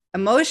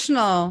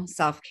Emotional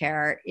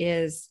self-care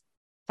is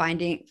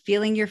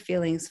feeling your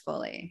feelings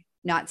fully,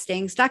 not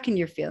staying stuck in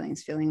your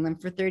feelings, feeling them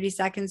for 30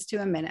 seconds to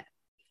a minute,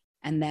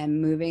 and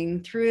then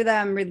moving through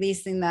them,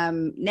 releasing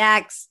them.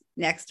 Next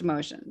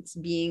emotions,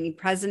 being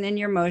present in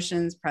your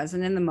emotions,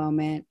 present in the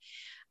moment,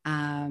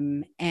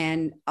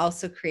 and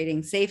also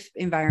creating safe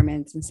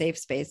environments and safe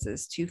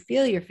spaces to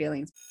feel your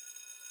feelings.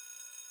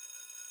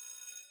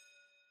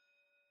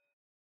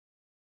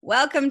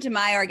 Welcome to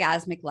My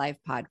Orgasmic Life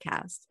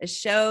podcast, a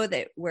show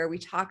where we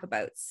talk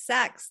about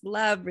sex,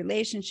 love,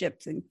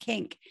 relationships, and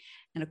kink.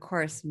 And of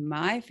course,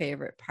 my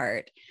favorite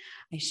part,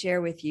 I share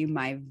with you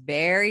my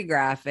very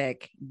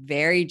graphic,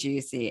 very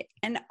juicy,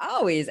 and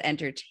always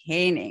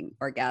entertaining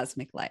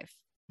orgasmic life.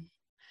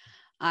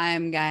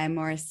 I'm Gaia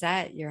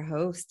Morissette, your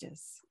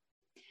hostess,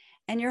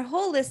 and your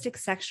holistic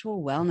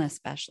sexual wellness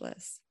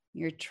specialist,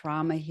 your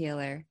trauma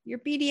healer, your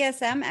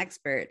BDSM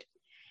expert,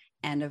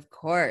 and of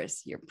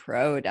course, your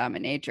pro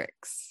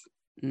dominatrix.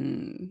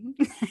 The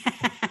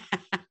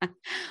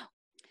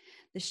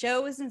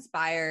show was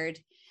inspired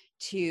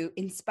to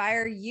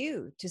inspire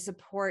you to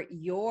support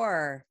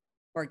your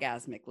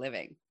orgasmic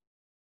living.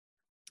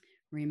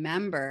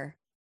 Remember,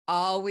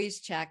 always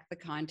check the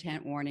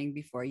content warning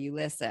before you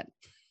listen,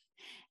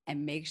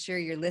 and make sure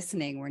you're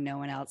listening where no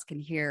one else can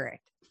hear it,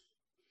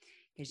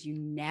 because you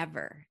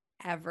never,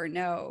 ever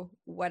know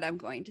what I'm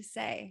going to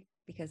say,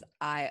 because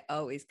I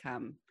always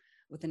come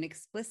with an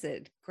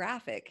explicit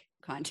graphic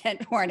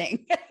content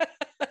warning.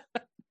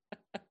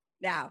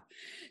 Now,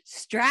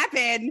 strap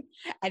in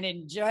and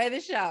enjoy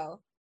the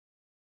show.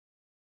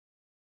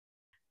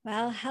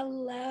 Well,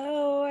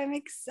 hello. I'm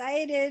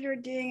excited. We're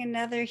doing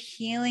another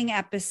healing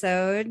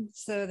episode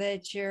so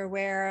that you're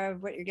aware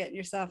of what you're getting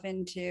yourself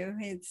into.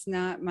 It's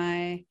not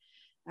my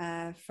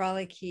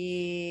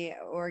frolicky,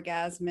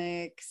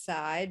 orgasmic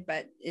side,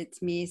 but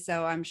it's me.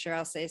 So I'm sure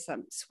I'll say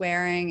some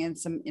swearing and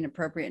some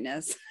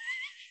inappropriateness.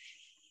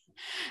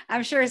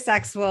 I'm sure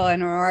sex will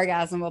and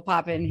orgasm will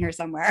pop in here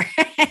somewhere.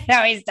 It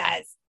always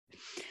does.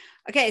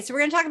 Okay, so we're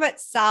going to talk about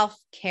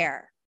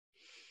self-care.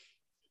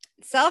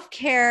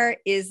 Self-care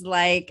is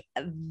like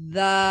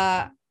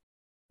the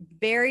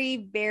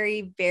very,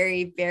 very,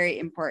 very, very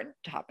important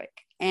topic.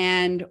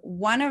 And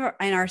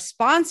our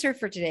sponsor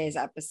for today's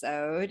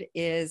episode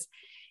is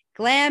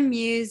Glam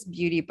Muse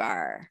Beauty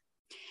Bar.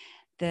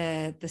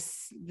 The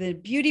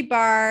beauty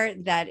bar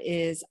that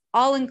is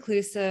all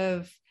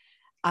inclusive.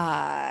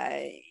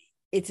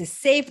 It's a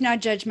safe, not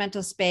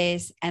judgmental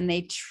space, and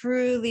they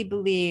truly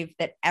believe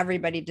that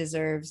everybody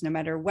deserves, no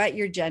matter what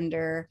your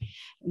gender,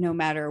 no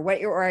matter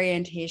what your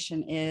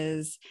orientation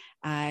is,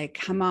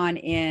 come on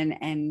in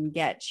and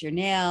get your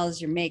nails,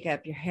 your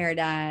makeup, your hair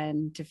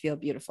done to feel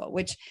beautiful,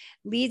 which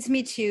leads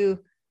me to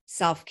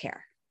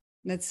self-care.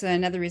 That's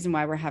another reason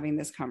why we're having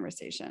this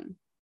conversation.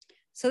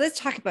 So let's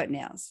talk about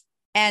nails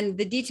and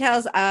the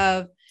details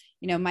of,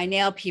 my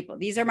nail people.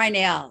 These are my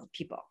nail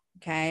people.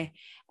 Okay.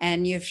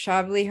 And you've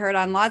probably heard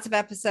on lots of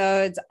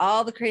episodes,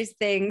 all the crazy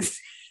things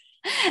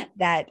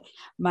that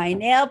my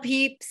nail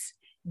peeps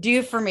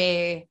do for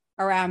me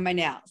around my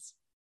nails,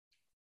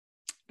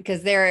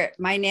 because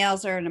my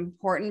nails are an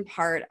important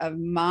part of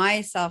my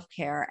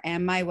self-care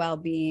and my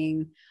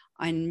well-being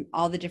on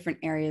all the different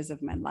areas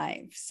of my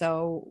life.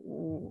 So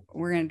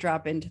we're going to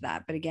drop into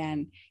that. But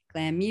again,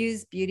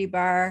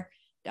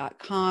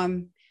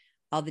 glammusebeautybar.com.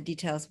 All the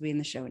details will be in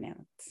the show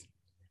notes.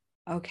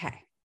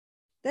 Okay.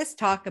 Let's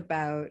talk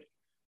about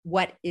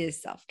what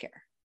is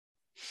self-care.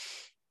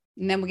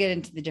 And then we'll get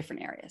into the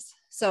different areas.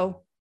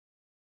 So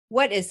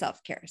what is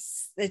self-care?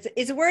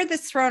 It's a word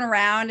that's thrown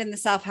around in the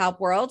self-help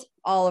world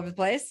all over the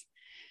place.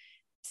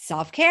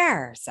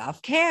 Self-care,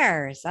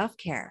 self-care,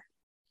 self-care.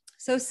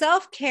 So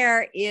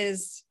self-care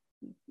is,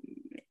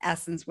 in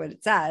essence, what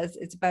it says.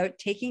 It's about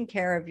taking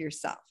care of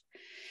yourself.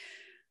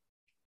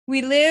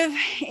 We live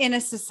in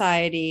a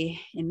society,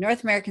 in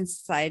North American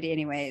society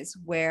anyways,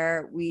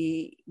 where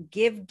we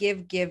give.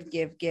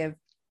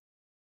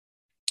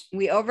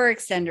 We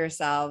overextend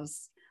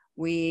ourselves.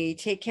 We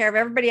take care of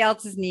everybody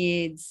else's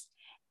needs,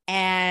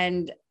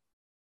 and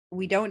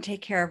we don't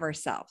take care of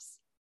ourselves.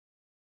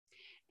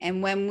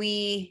 And when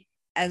we,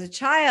 as a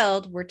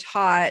child, we were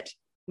taught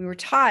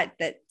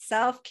that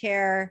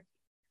self-care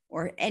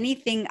or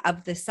anything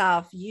of the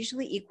self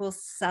usually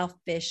equals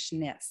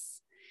selfishness.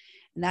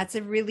 And that's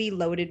a really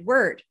loaded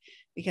word,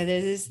 because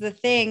it is the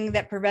thing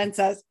that prevents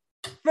us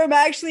from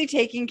actually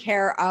taking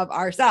care of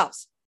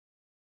ourselves.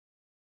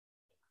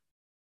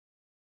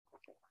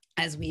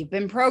 As we've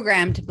been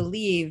programmed to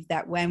believe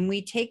that when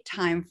we take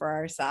time for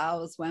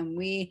ourselves, when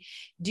we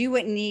do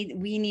what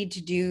we need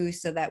to do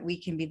so that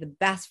we can be the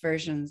best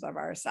versions of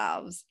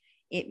ourselves,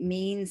 it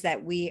means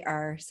that we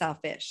are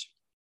selfish.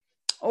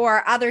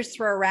 Or others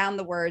throw around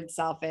the word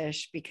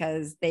selfish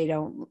because they're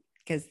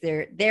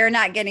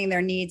not getting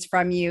their needs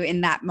from you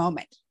in that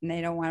moment, and they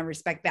don't want to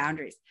respect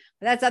boundaries.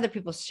 But that's other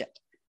people's shit.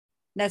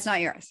 That's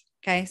not yours.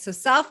 Okay. So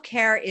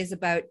self-care is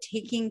about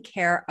taking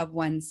care of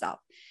oneself.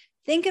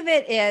 Think of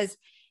it as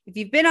if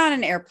you've been on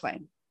an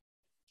airplane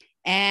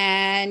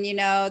And,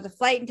 the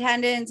flight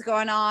attendants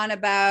going on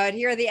about,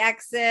 here are the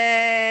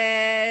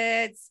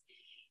exits.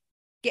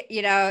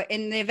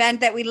 In the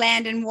event that we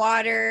land in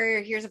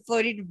water, here's a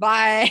floating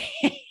device.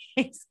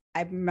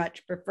 I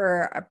much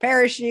prefer a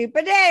parachute,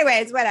 but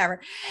anyways,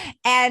 whatever.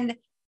 And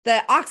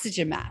the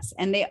oxygen mask.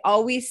 And they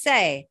always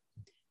say,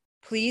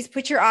 please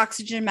put your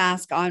oxygen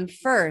mask on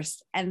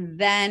first and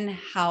then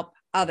help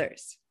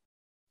others.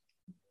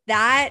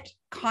 That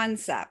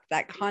concept,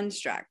 that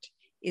construct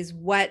is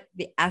what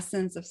the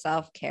essence of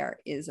self-care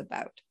is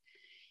about.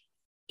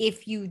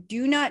 If you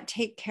do not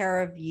take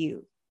care of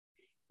you,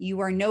 you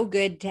are no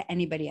good to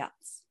anybody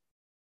else.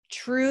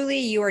 Truly,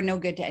 you are no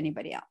good to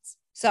anybody else.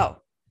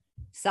 So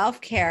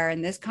self-care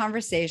in this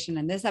conversation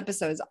and this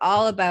episode is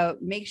all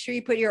about make sure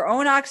you put your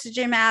own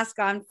oxygen mask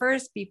on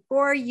first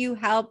before you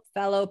help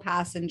fellow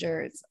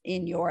passengers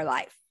in your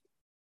life.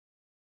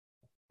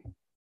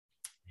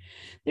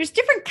 There's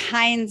different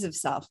kinds of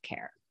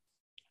self-care.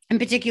 In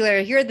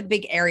particular, here are the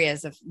big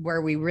areas of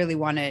where we really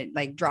want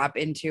to drop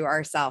into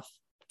our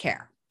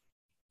self-care.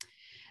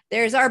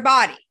 There's our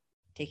body,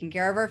 taking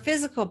care of our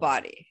physical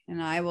body.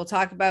 And I will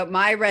talk about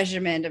my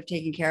regimen of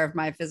taking care of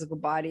my physical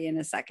body in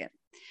a second.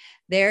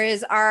 There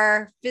is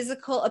our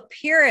physical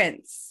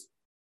appearance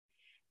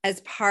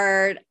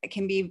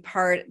can be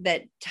part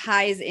that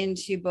ties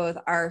into both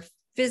our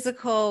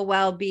physical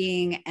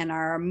well-being and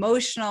our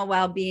emotional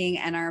well-being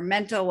and our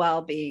mental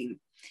well-being.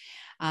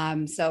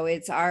 So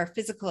it's our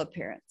physical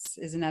appearance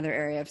is another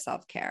area of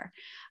self-care.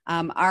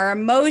 Our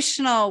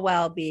emotional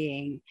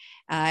well-being,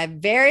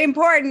 very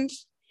important,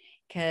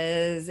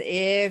 because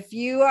if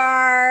you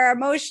are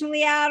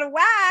emotionally out of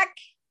whack,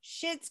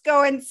 shit's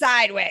going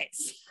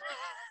sideways.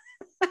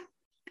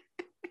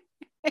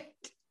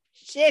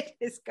 Shit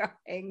is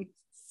going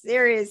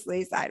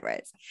seriously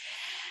sideways.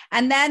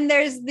 And then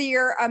there's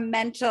your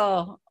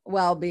mental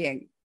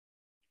well-being,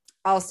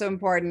 also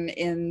important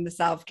in the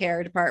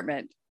self-care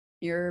department,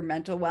 your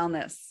mental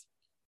wellness.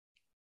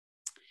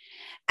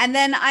 And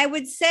then I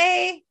would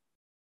say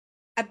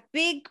a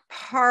big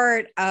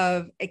part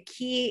of a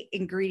key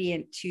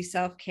ingredient to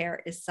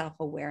self-care is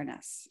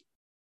self-awareness.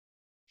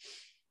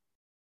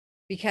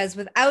 Because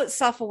without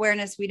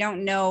self-awareness, we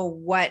don't know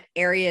what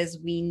areas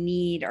we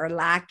need or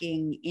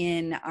lacking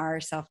in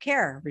our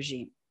self-care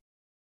regime.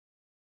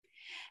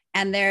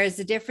 And there's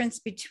a difference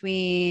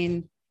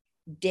between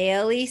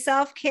daily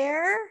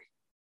self-care,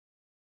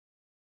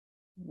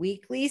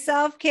 weekly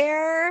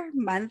self-care,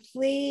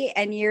 monthly,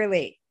 and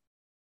yearly.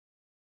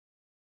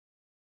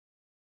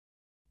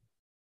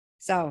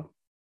 So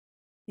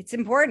it's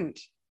important.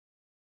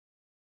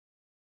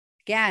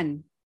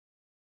 Again,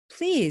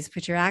 please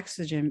put your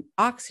oxygen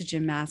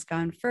mask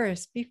on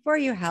first before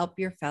you help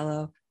your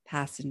fellow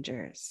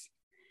passengers.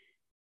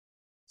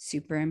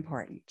 Super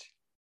important.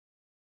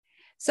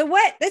 So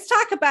let's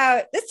talk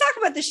about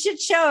the shit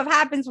show of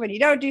happens when you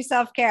don't do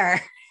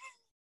self-care,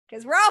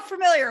 because we're all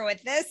familiar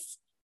with this.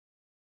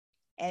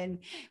 And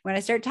when I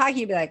start talking,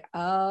 you'll be like,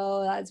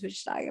 oh, that's what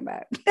you're talking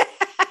about.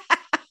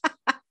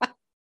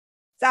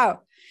 So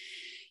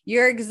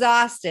you're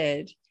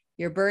exhausted,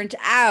 you're burnt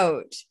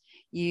out,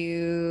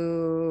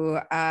 you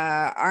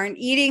aren't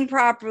eating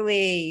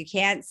properly, you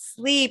can't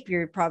sleep, you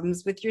have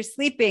problems with your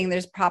sleeping,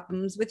 there's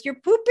problems with your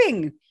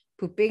pooping.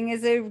 Pooping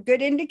is a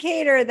good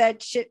indicator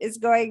that shit is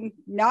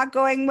not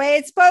going the way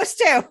it's supposed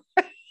to.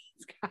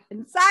 It's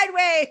going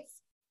sideways.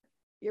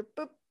 Your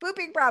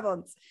pooping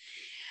problems.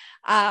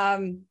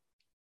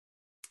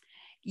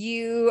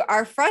 You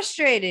are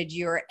frustrated,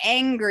 you're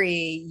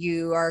angry,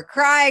 you are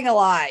crying a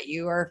lot,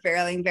 you are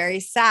feeling very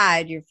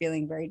sad, you're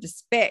feeling very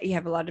despair, you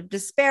have a lot of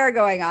despair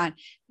going on.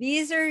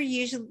 These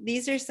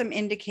are some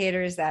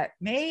indicators that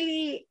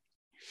maybe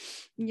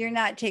you're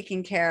not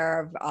taking care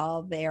of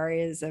all the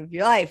areas of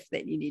your life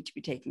that you need to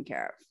be taking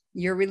care of.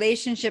 Your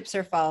relationships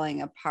are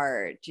falling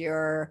apart,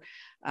 you're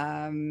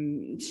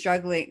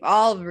struggling,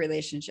 all the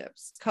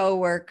relationships,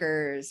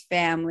 co-workers,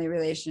 family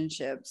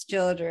relationships,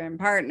 children,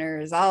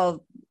 partners,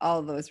 all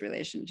those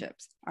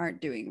relationships aren't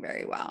doing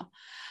very well,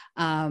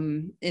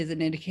 is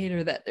an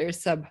indicator that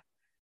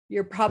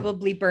you're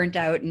probably burnt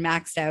out and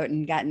maxed out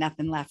and got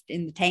nothing left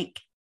in the tank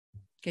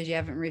because you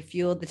haven't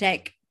refueled the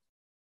tank.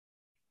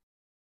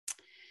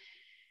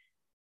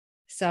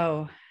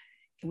 So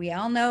we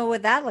all know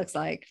what that looks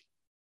like.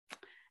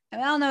 And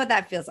we all know what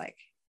that feels like.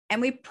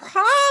 And we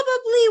probably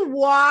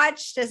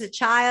watched as a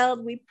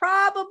child,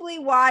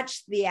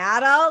 the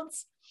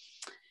adults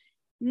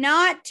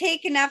not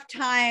take enough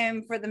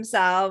time for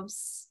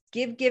themselves,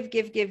 give,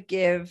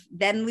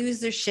 then lose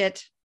their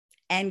shit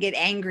and get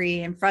angry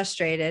and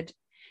frustrated,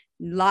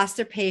 lost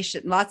their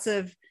patience.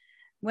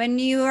 When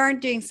you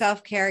aren't doing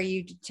self-care,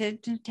 you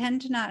tend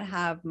to not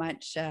have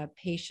much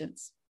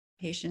patience.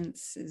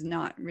 Patience is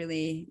not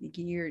really,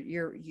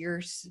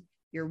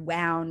 you're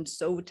wound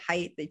so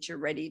tight that you're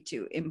ready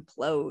to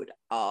implode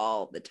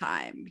all the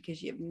time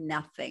because you have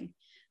nothing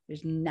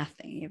There's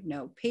nothing. You have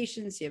no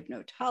patience. You have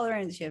no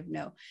tolerance.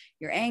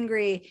 You're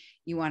angry.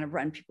 You want to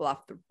run people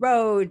off the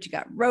road. You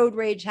got road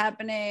rage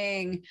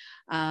happening.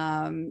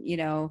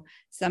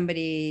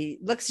 Somebody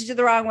looks at you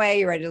the wrong way.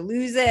 You're ready to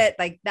lose it.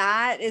 Like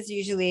that is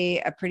usually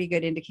a pretty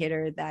good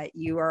indicator that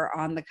you are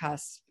on the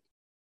cusp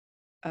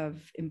of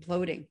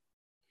imploding.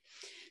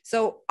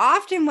 So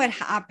often what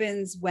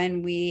happens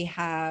when we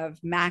have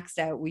maxed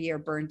out, we are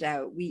burnt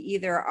out. We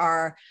either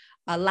are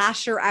a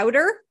lasher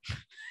outer.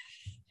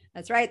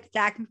 That's right. The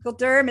technical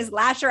term is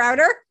lasher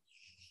outer.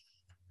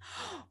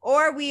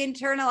 Or we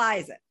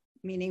internalize it,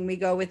 meaning we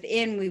go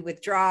within, we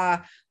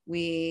withdraw,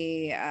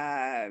 we,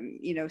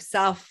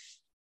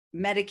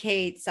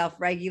 self-medicate,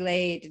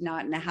 self-regulate,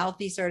 not in a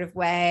healthy sort of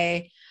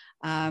way.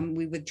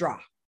 We withdraw.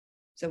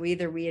 So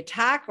either we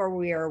attack or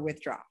we are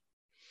withdraw.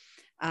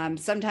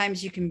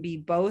 Sometimes you can be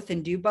both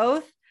and do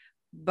both,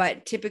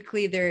 but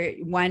typically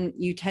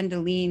you tend to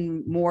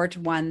lean more to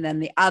one than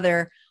the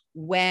other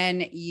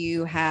when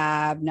you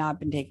have not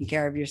been taking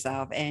care of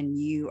yourself and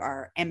you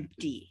are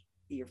empty.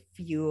 Your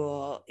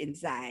fuel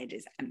inside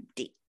is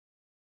empty.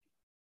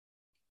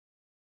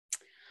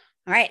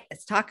 All right,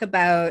 let's talk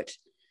about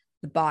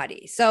the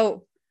body.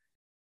 So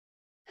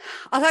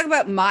I'll talk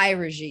about my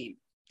regime.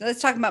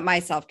 Let's talk about my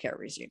self-care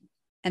regime.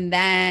 And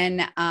then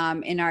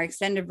in our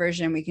extended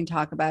version, we can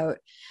talk about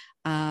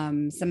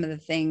some of the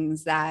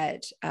things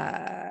that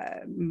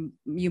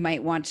you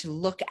might want to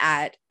look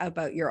at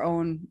about your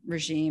own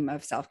regime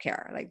of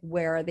self-care. Like,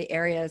 where are the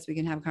areas we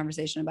can have a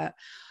conversation about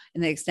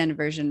in the extended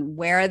version?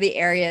 Where are the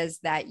areas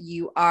that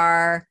you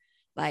are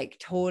like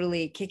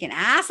totally kicking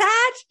ass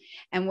at?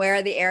 And where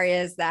are the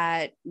areas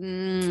that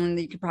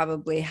you could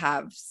probably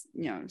have,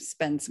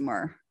 spend some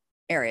more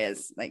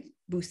areas, like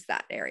boost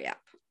that area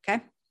up.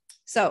 Okay.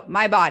 So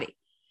my body,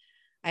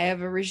 I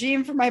have a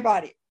regime for my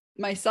body.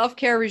 My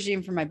self-care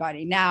regime for my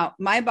body. Now,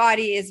 my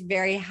body is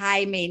very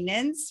high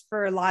maintenance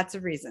for lots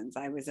of reasons.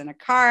 I was in a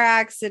car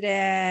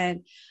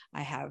accident.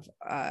 I have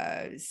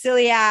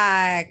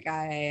celiac.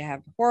 I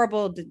have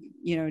horrible,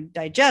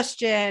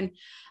 digestion.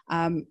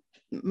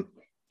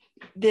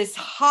 This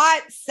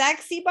hot,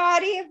 sexy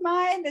body of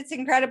mine that's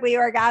incredibly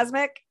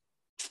orgasmic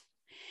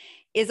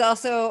is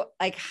also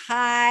like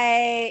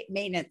high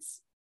maintenance.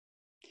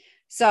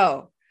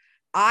 So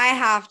I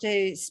have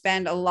to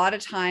spend a lot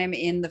of time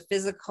in the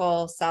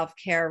physical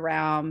self-care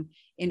realm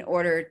in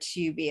order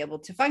to be able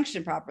to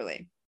function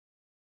properly.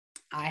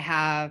 I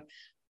have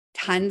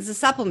tons of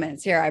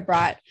supplements here. I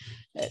brought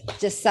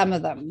just some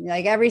of them.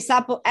 Like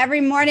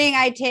every morning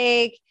I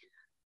take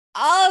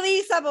all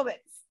these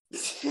supplements.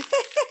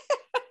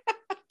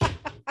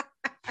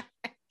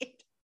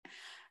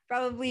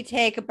 Probably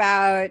take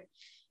about,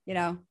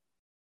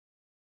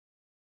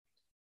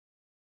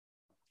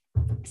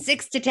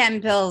 6 to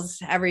 10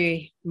 pills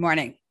every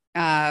morning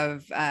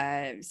of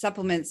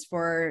supplements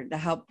for the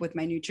help with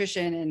my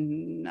nutrition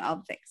and all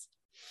the things,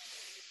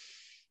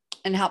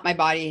 and help my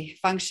body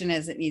function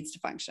as it needs to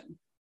function.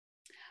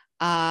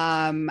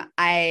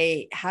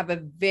 I have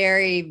a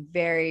very,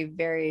 very,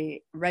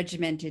 very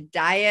regimented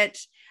diet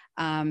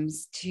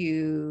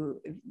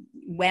to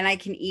when I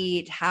can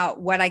eat,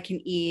 what I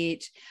can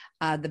eat,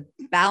 the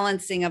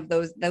balancing of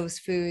those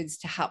foods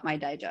to help my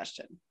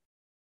digestion.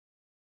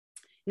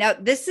 Now,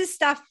 this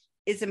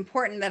is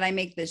important that I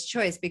make this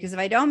choice, because if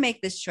I don't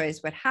make this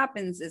choice, what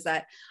happens is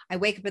that I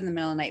wake up in the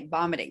middle of the night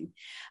vomiting.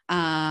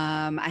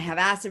 I have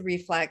acid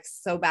reflux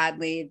so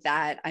badly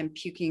that I'm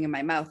puking in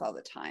my mouth all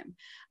the time.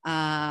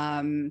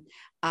 I,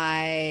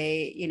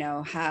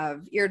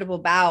 have irritable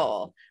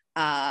bowel.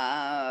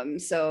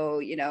 So,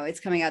 it's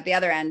coming out the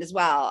other end as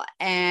well.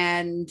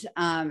 And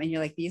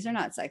you're like, these are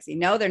not sexy.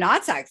 No, they're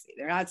not sexy.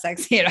 They're not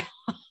sexy at all.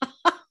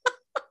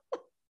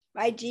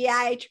 My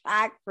GI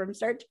tract from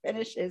start to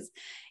finish is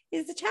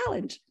a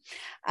challenge.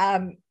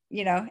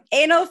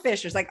 Anal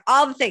fissures, like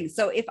all the things.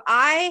 So if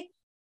I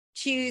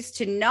choose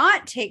to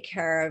not take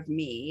care of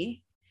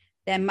me,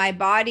 then my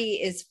body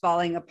is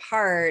falling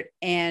apart,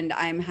 and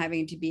I'm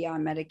having to be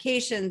on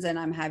medications, and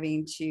I'm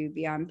having to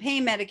be on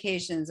pain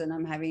medications, and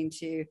I'm having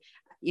to,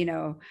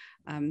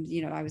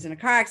 I was in a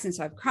car accident,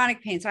 so I have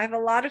chronic pain. So I have a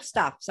lot of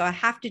stuff. So I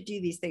have to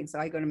do these things. So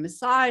I go to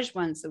massage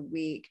once a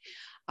week.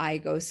 I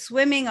go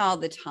swimming all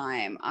the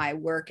time. I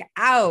work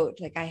out.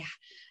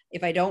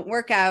 If I don't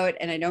work out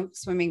and I don't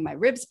swimming, my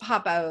ribs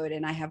pop out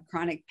and I have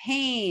chronic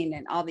pain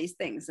and all these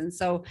things. And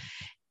so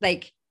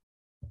like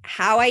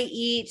how I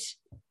eat,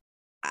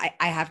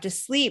 I have to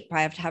sleep.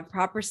 I have to have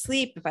proper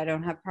sleep. If I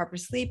don't have proper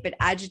sleep, it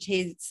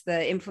agitates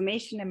the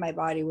inflammation in my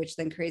body, which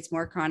then creates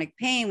more chronic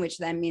pain, which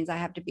then means I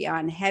have to be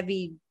on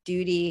heavy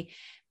duty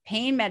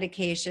pain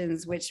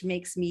medications, which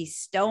makes me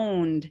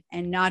stoned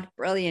and not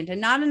brilliant, and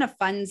not in a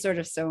fun sort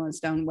of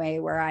stone way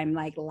where I'm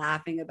like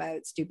laughing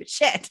about stupid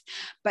shit,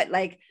 but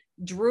like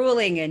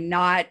drooling and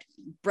not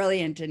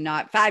brilliant and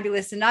not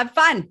fabulous and not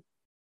fun.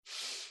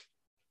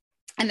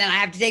 And then I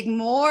have to take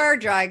more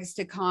drugs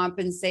to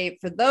compensate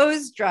for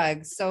those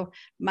drugs. So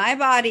my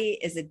body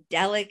is a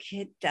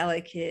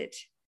delicate,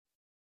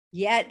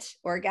 yet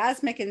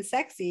orgasmic and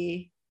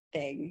sexy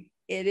thing.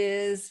 It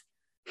is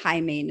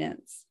high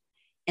maintenance.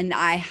 And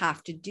I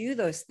have to do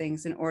those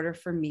things in order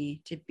for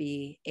me to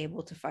be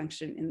able to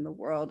function in the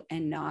world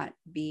and not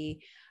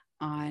be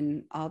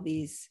on all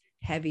these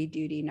heavy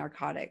duty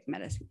narcotic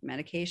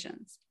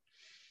medications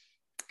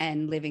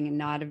and living in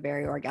not a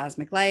very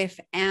orgasmic life.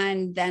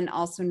 And then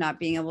also not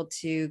being able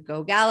to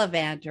go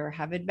gallivant or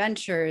have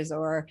adventures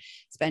or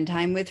spend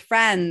time with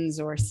friends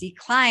or see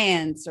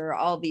clients or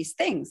all these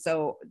things.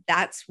 So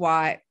that's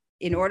why,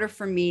 in order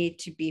for me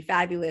to be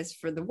fabulous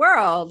for the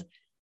world,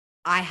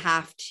 I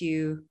have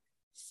to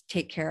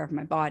take care of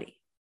my body.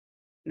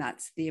 And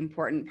that's the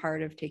important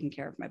part of taking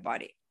care of my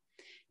body.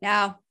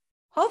 Now,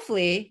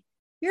 hopefully,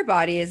 your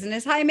body isn't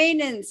as high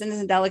maintenance and as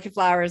a delicate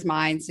flower as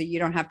mine, so you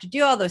don't have to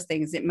do all those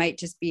things. It might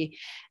just be,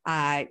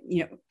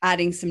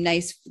 adding some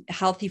nice,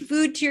 healthy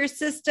food to your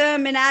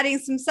system and adding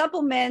some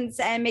supplements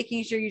and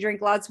making sure you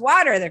drink lots of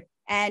water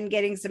and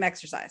getting some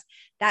exercise.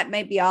 That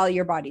might be all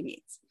your body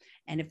needs.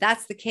 And if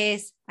that's the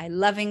case, I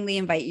lovingly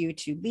invite you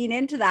to lean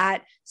into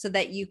that so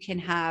that you can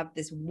have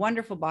this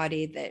wonderful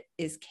body that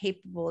is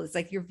capable. It's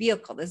like your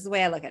vehicle. This is the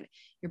way I look at it.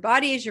 Your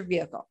body is your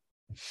vehicle.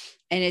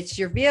 And it's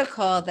your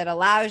vehicle that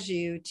allows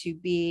you to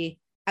be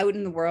out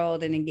in the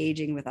world and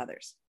engaging with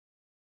others.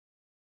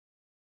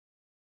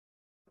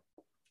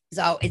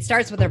 So it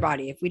starts with our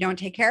body. If we don't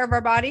take care of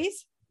our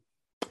bodies,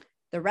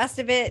 the rest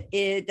of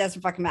it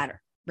doesn't fucking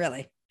matter,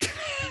 really.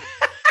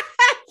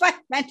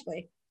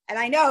 Fundamentally. And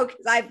I know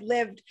because I've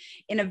lived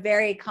in a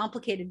very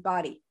complicated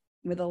body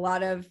with a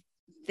lot of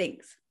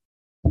things.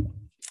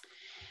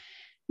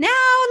 Now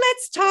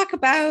let's talk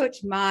about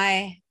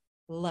my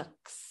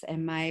looks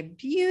and my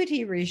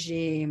beauty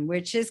regime,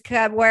 which is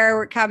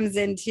where it comes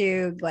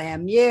into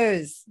Glam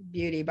Muse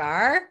Beauty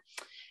Bar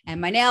and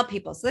my nail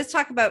people. So let's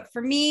talk about,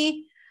 for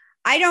me,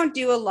 I don't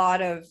do a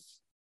lot of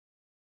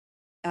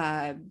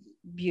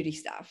beauty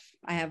stuff.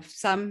 I have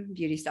some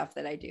beauty stuff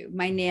that I do.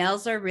 My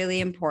nails are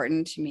really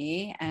important to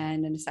me.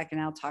 And in a second,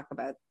 I'll talk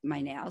about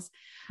my nails.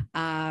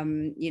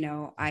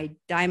 I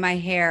dye my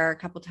hair a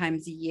couple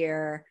times a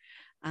year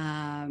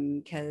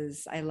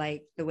because I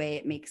like the way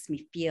it makes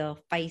me feel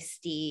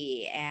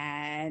feisty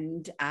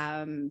and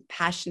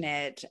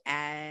passionate.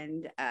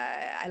 And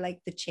I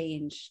like the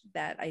change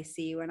that I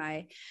see when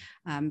I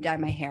dye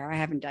my hair. I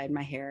haven't dyed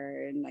my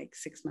hair in like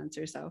 6 months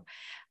or so.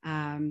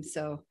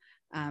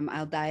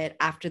 I'll dye it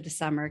after the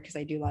summer because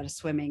I do a lot of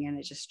swimming and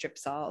it just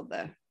strips all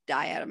the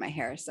dye out of my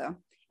hair. So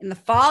in the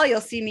fall,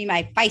 you'll see me,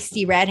 my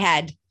feisty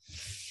redhead.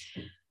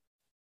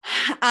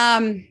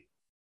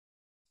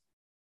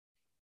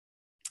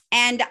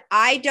 And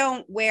I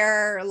don't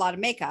wear a lot of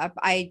makeup.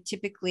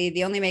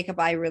 The only makeup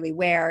I really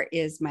wear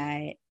is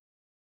my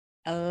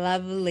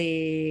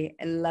lovely,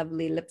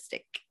 lovely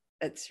lipstick.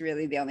 That's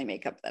really the only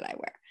makeup that I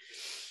wear.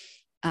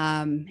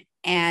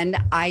 And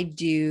I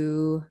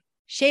do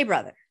shea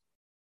butter.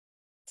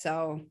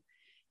 So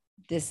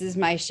this is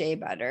my shea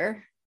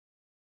butter.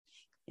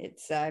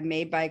 It's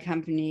made by a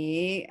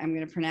company.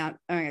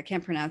 I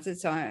can't pronounce it.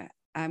 So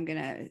I'm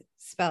going to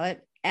spell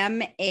it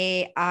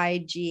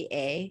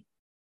Maiga.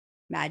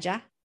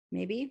 Maja,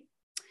 maybe.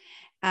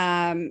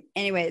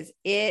 Anyways,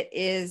 it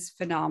is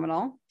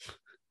phenomenal.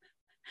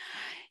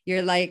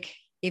 You're like,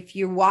 if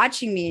you're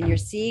watching me and you're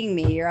seeing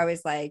me, you're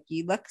always like,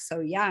 you look so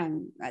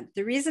young.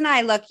 The reason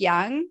I look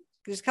young,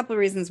 there's a couple of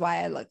reasons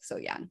why I look so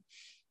young.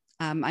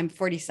 I'm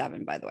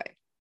 47, by the way.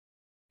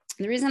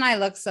 The reason I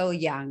look so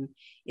young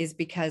is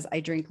because I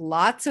drink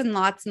lots and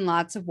lots and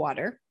lots of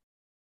water.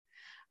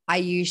 I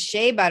use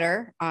shea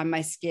butter on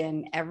my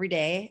skin every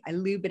day. I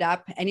lube it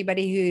up.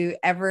 Anybody who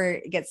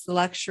ever gets the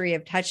luxury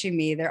of touching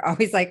me, they're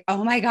always like,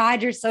 oh my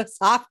God, you're so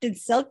soft and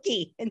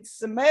silky and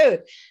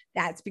smooth.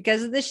 That's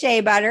because of the shea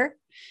butter.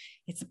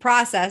 It's a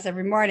process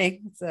every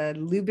morning. It's a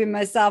lubing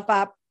myself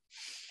up.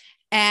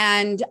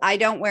 And I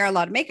don't wear a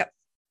lot of makeup,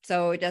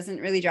 so it doesn't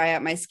really dry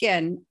out my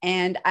skin.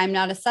 And I'm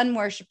not a sun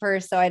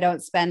worshiper, so I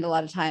don't spend a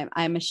lot of time.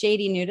 I'm a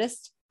shady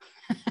nudist.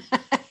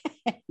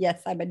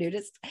 Yes, I'm a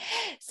nudist.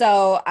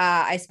 So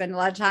I spend a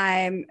lot of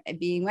time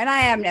when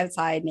I am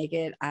outside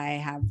naked, I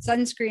have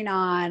sunscreen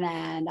on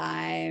and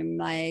I'm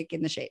like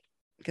in the shade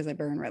because I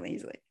burn really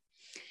easily.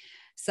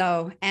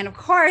 So, and of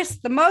course,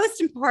 the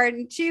most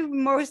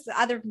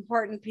other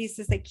important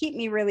pieces that keep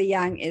me really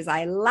young is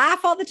I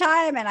laugh all the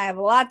time and I have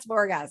lots of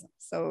orgasms.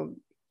 So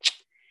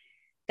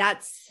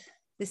that's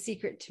the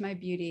secret to my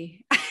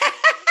beauty.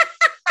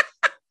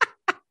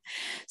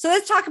 So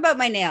let's talk about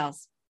my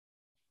nails.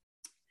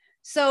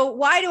 So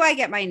why do I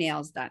get my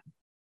nails done?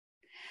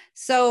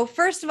 So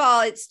first of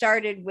all, it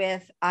started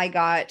with, I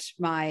got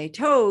my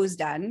toes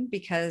done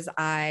because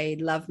I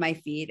love my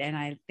feet and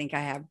I think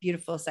I have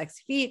beautiful,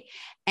 sexy feet.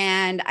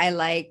 And I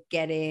like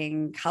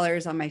getting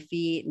colors on my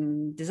feet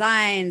and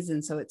designs.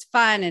 And so it's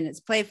fun and it's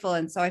playful.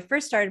 And so I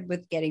first started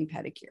with getting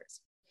pedicures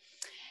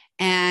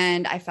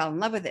and I fell in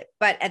love with it.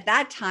 But at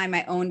that time,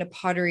 I owned a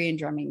pottery and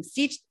drumming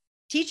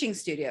teaching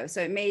studio.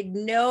 So it made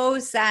no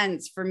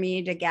sense for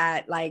me to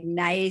get like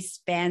nice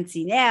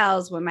fancy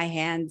nails when my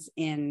hand's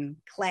in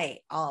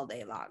clay all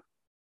day long.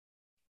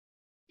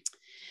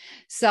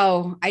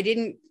 So I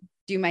didn't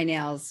do my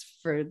nails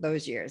for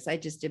those years. I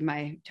just did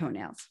my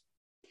toenails.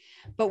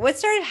 But what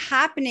started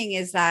happening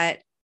is that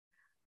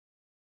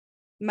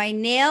my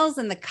nails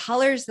and the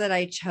colors that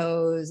I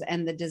chose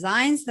and the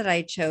designs that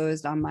I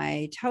chose on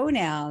my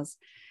toenails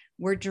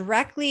were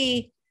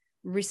directly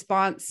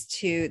response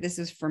to, this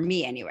is for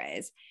me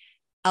anyways,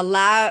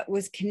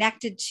 was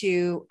connected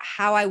to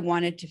how I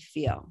wanted to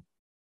feel.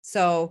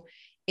 So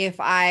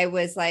if I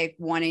was like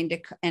wanting to,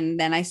 and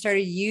then I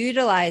started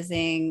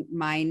utilizing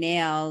my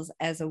nails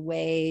as a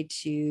way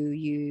to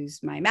use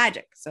my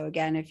magic. So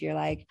again, if you're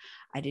like,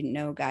 I didn't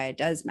know Gaia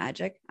does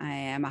magic, I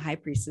am a high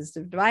priestess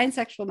of divine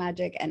sexual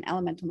magic and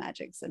elemental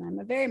magics, and I'm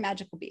a very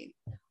magical being.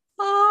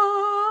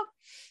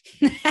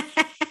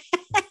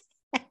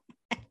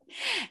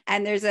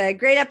 And there's a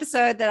great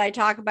episode that I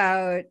talk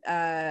about,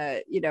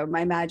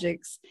 my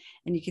magics,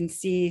 and you can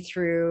see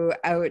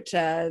throughout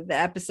the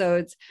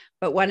episodes,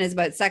 but one is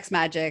about sex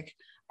magic,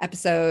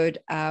 episode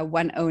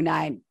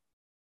 109.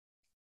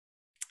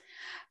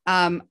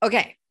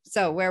 Okay,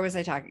 so where was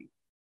I talking?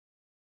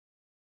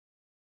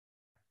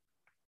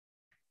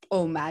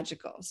 Oh,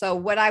 magical. So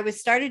what I was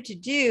started to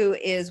do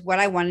is what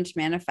I wanted to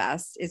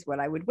manifest is what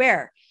I would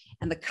wear.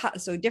 And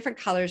so different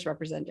colors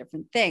represent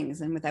different things.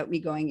 And without me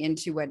going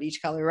into what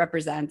each color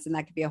represents, and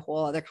that could be a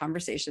whole other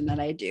conversation that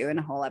I do in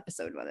a whole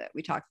episode with it.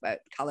 We talk about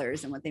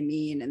colors and what they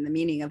mean and the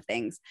meaning of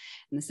things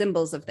and the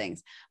symbols of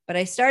things. But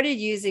I started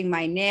using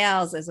my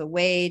nails as a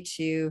way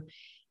to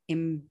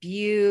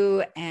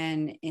imbue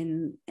and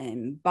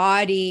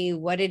embody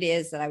what it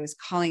is that I was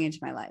calling into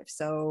my life.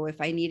 So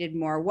if I needed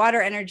more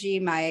water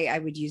energy, I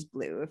would use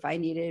blue. If I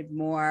needed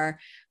more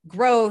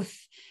growth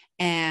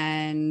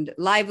and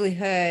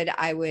livelihood,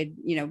 I would,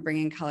 bring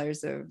in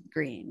colors of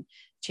green,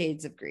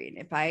 shades of green.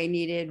 If I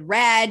needed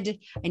red,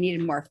 I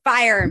needed more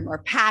fire and more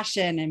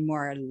passion and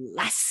more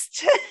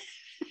lust.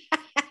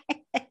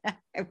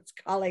 I was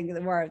calling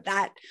more of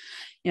that,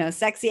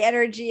 sexy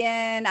energy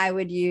in, I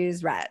would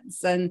use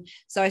reds. And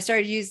so I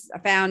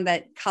found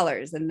that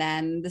colors and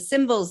then the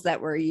symbols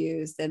that were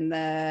used and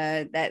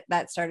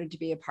that started to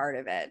be a part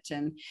of it.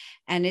 And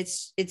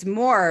it's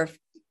morphed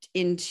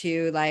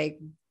into like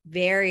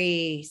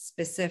very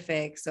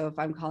specific. So if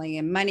I'm calling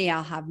in money,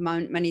 I'll have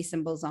money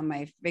symbols on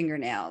my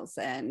fingernails.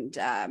 And,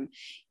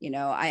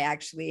 I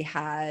actually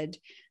had,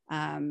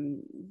 my,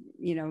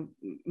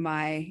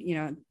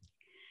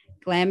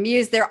 Glam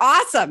Muse, they're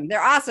awesome.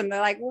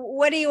 They're like,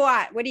 what do you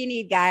want? What do you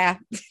need, Gaia?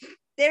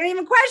 They don't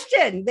even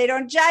question. They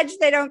don't judge.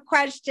 They don't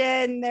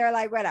question. They're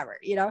like, whatever,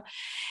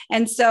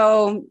 And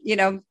so,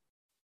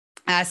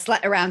 around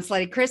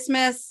Slutty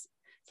Christmas,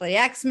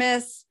 Slutty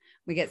Xmas,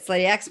 we get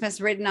Slutty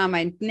Xmas written on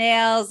my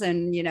nails.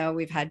 And,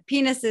 we've had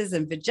penises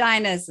and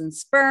vaginas and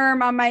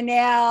sperm on my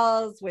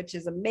nails, which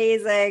is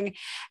amazing.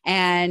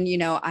 And,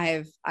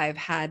 I've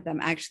had them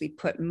actually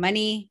put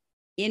money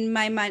in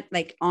my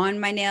like on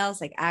my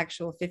nails, like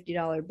actual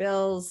 $50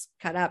 bills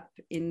cut up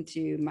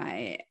onto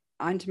my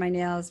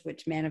nails,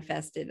 which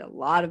manifested a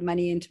lot of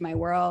money into my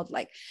world.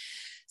 Like,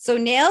 so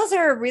nails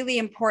are a really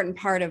important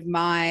part of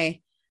my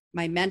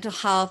mental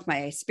health,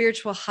 my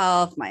spiritual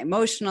health, my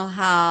emotional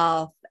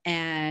health.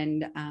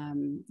 And,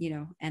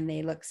 and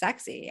they look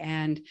sexy,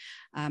 and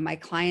my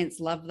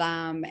clients love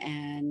them,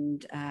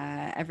 and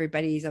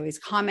everybody's always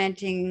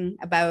commenting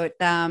about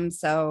them.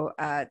 So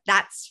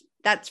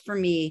that's for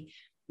me,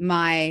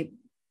 my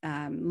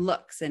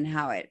looks and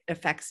how it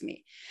affects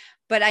me.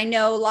 But I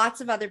know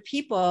lots of other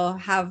people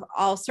have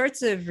all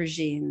sorts of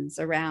regimes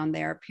around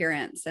their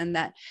appearance, and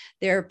that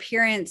their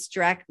appearance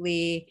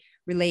directly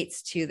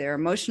relates to their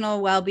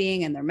emotional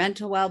well-being and their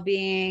mental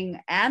well-being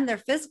and their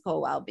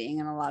physical well-being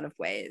in a lot of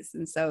ways.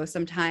 And so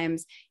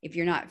sometimes if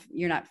you're not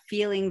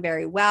feeling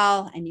very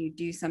well and you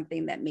do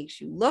something that makes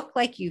you look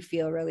like you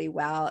feel really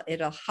well,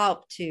 it'll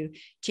help to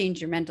change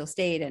your mental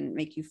state and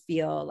make you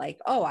feel like,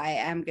 oh, I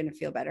am going to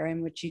feel better.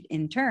 And which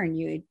in turn,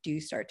 you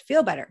do start to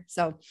feel better.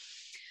 So,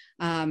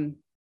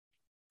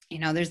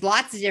 there's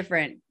lots of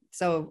different,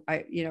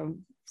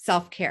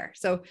 self-care.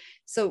 So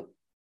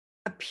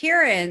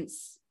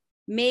appearance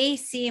may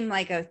seem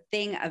like a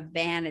thing of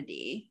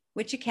vanity,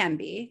 which it can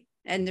be,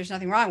 and there's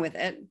nothing wrong with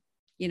it,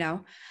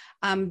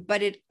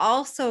 but it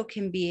also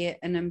can be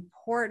an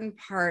important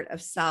part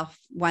of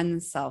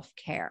one's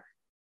self-care.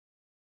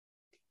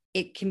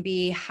 It can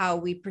be how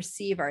we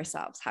perceive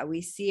ourselves, how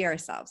we see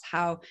ourselves,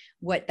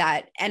 what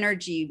that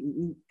energy,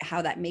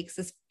 how that makes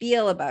us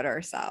feel about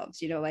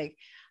ourselves,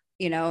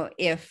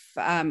 if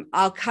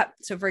I'll cut.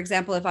 So for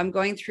example, if I'm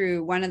going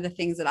through, one of the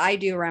things that I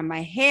do around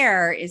my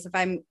hair is if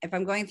I'm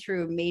going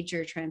through a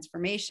major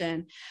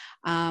transformation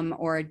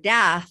or a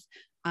death,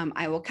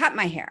 I will cut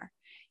my hair,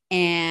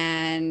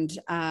 and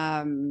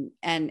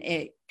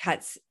it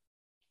cuts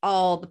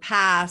all the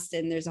past.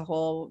 And there's a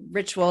whole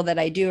ritual that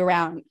I do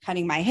around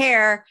cutting my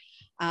hair.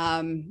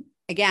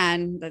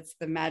 Again, that's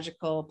the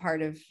magical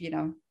part of,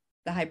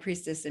 the high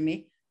priestess in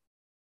me.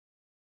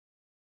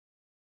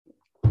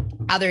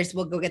 Others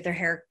will go get their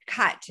hair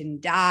cut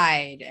and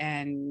dyed,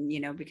 and,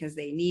 because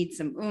they need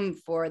some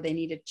oomph, or they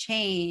need a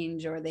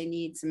change, or they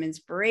need some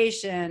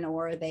inspiration,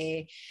 or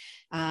they've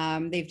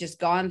just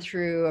gone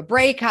through a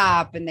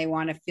breakup and they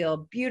want to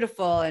feel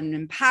beautiful and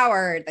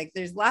empowered. Like,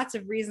 there's lots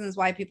of reasons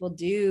why people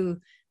do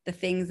the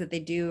things that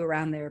they do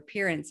around their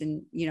appearance,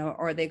 and,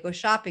 or they go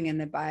shopping and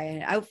they buy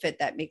an outfit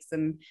that makes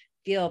them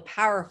feel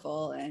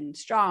powerful and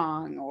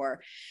strong,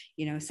 or,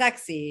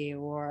 sexy,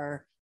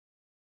 or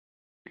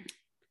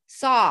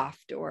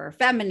soft, or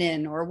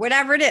feminine, or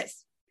whatever it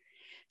is.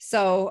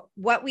 So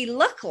what we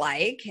look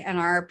like and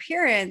our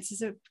appearance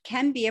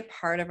can be a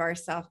part of our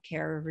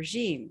self-care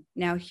regime.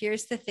 Now,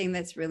 here's the thing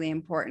that's really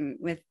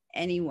important with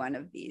any one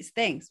of these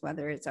things,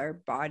 whether it's our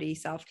body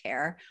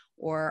self-care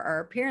or our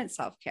appearance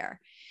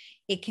self-care.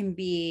 It can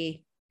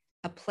be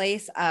a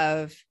place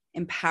of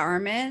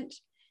empowerment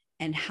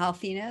and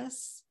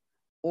healthiness,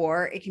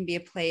 or it can be a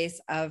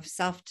place of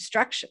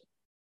self-destruction.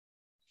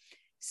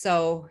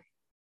 So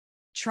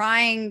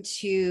trying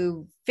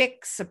to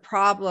fix a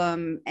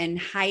problem and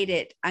hide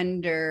it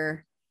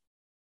under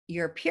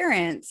your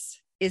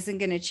appearance isn't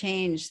going to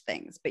change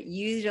things, but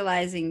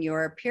utilizing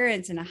your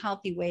appearance in a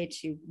healthy way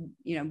to,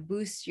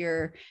 boost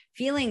your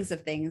feelings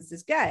of things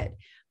is good.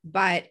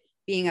 But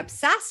being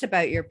obsessed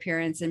about your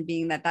appearance and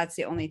being that's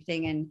the only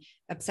thing, and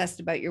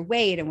obsessed about your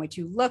weight and what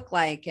you look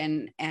like,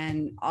 and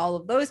all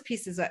of those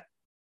pieces that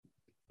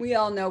we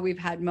all know we've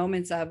had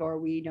moments of, or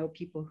we know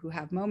people who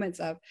have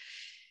moments of,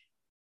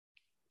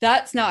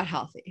 that's not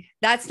healthy.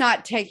 That's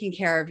not taking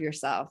care of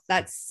yourself.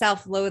 That's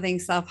self-loathing,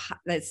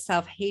 that's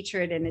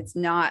self-hatred, and it's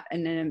not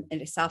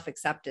a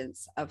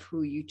self-acceptance of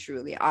who you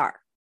truly are.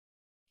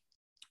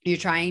 You're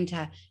trying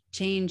to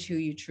change who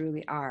you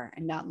truly are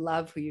and not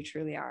love who you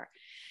truly are.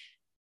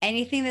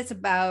 Anything that's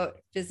about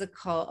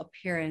physical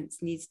appearance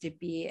needs to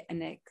be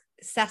an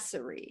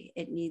accessory.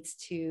 It needs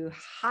to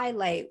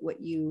highlight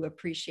what you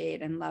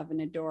appreciate and love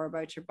and adore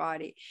about your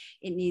body.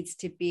 It needs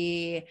to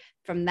be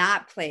from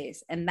that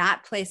place, and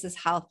that place is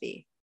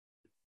healthy.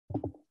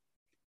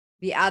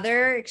 The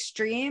other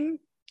extreme,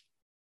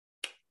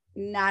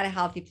 not a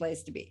healthy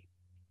place to be.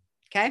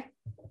 Okay,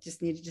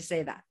 just needed to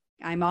say that.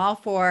 I'm all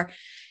for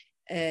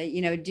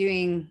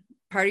doing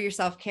part of your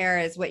self-care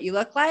is what you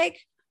look like.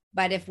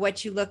 But if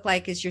what you look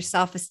like is your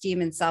self-esteem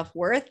and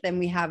self-worth, then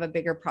we have a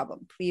bigger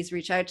problem. Please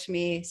reach out to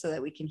me so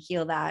that we can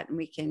heal that, and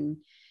we can,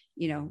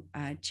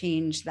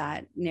 change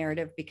that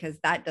narrative, because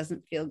that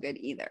doesn't feel good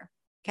either.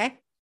 Okay.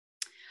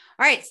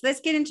 All right. So let's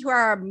get into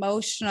our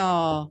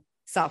emotional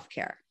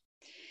self-care.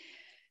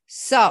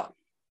 So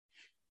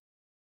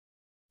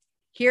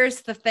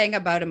here's the thing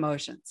about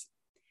emotions.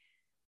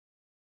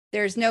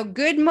 There's no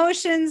good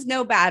emotions,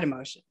 no bad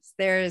emotions.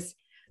 There's,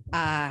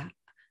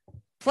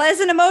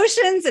 pleasant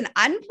emotions and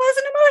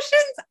unpleasant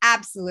emotions?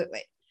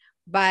 Absolutely.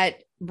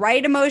 But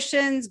right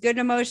emotions, good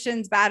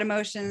emotions, bad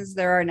emotions,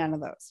 there are none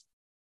of those.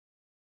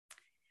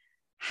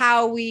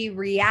 How we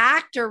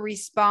react or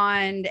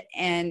respond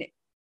and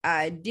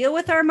deal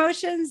with our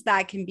emotions,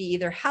 that can be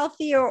either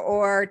healthy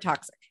or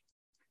toxic.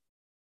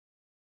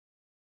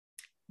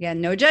 Yeah,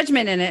 no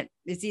judgment in it.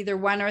 It's either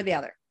one or the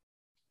other.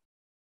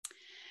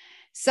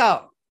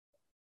 So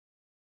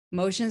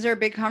emotions are a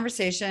big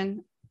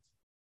conversation.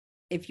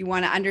 If you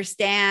want to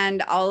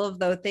understand all of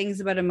the things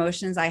about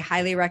emotions, I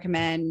highly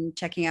recommend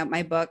checking out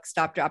my book,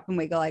 Stop, Drop, and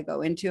Wiggle. I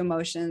go into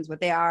emotions, what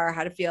they are,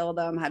 how to feel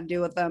them, how to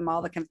deal with them,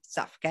 all the kind of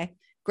stuff. Okay.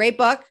 Great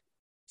book.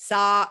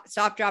 Stop,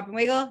 Drop, and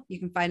Wiggle. You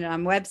can find it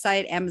on my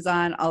website,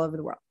 Amazon, all over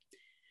the world.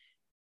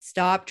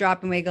 Stop,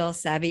 Drop, and Wiggle,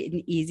 Savvy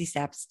and Easy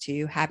Steps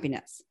to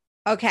Happiness.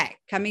 Okay.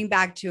 Coming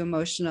back to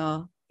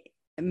emotional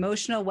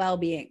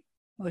well-being,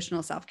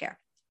 emotional self-care.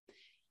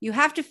 You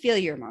have to feel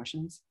your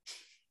emotions.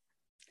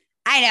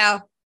 I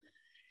know.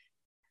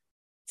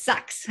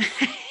 Sucks.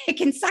 It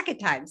can suck at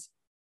times.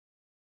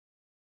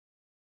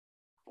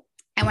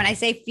 And when I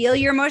say feel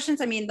your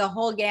emotions, I mean the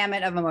whole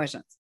gamut of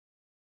emotions,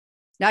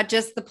 not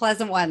just the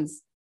pleasant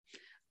ones,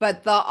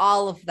 but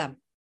all of them.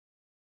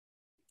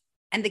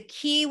 And the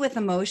key with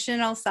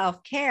emotional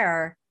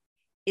self-care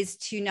is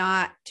to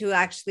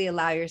actually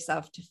allow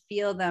yourself to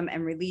feel them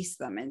and release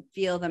them, and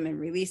feel them and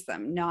release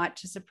them, not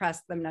to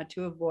suppress them, not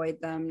to avoid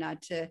them,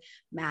 not to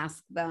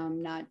mask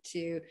them, not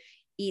to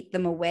eat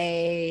them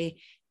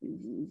away,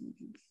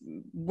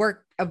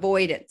 work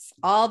avoidance,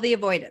 all the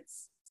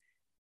avoidance,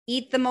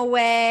 eat them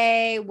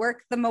away,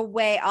 work them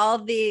away.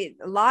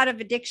 A lot of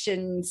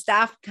addiction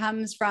stuff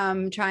comes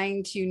from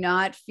trying to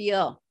not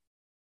feel.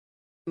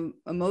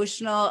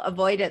 Emotional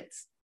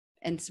avoidance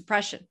and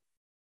suppression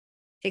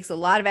takes a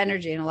lot of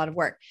energy and a lot of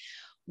work,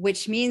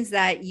 which means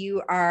that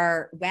you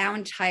are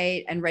wound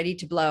tight and ready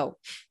to blow.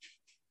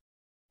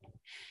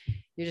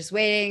 You're just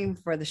waiting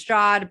for the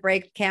straw to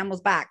break the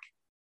camel's back.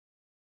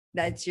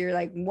 That's your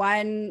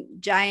one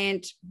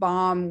giant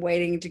bomb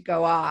waiting to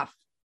go off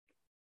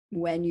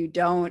when you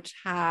don't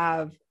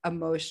have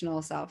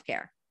emotional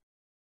self-care.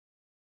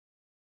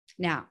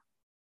 Now,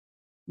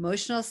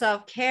 emotional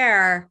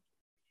self-care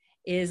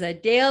is a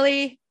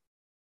daily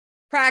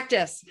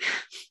practice.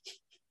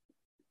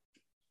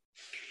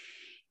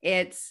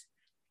 It's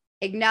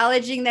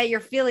acknowledging that you're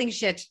feeling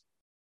shit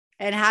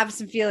and have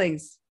some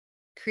feelings,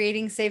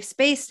 creating safe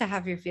space to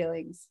have your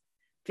feelings,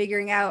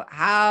 figuring out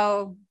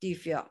how do you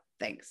feel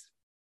things.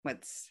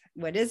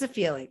 What is a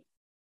feeling?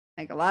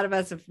 Like a lot of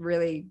us have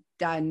really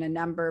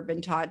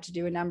been taught to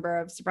do a number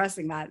of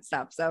suppressing that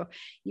stuff. So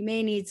you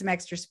may need some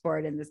extra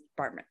support in this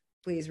department.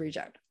 Please reach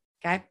out.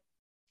 Okay.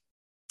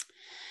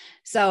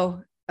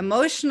 So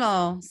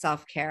emotional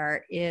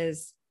self-care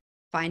is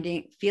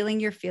feeling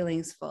your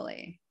feelings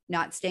fully,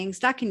 not staying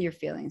stuck in your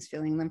feelings,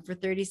 feeling them for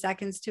 30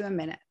 seconds to a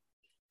minute,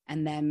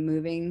 and then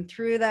moving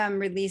through them,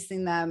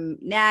 releasing them.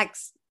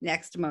 Next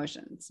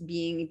emotions,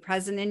 being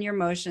present in your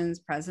emotions,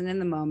 present in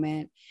the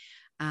moment.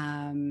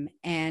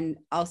 And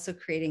also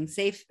creating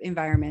safe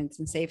environments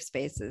and safe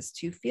spaces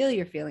to feel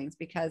your feelings,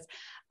 because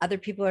other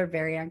people are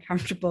very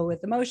uncomfortable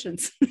with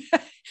emotions.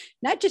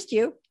 Not just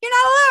you. You're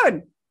not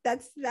alone.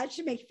 That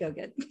should make you feel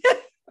good.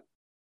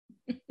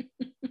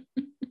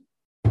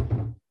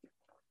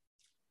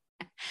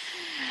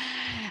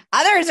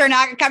 Others are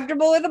not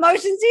comfortable with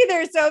emotions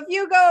either. So if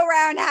you go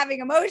around having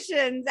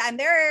emotions and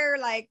they're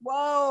like,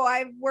 whoa,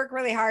 I've worked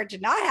really hard to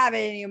not have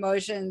any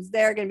emotions,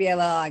 they're going to be a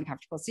little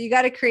uncomfortable. So you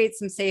got to create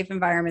some safe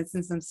environments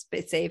and some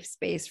safe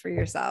space for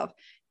yourself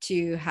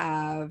to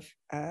have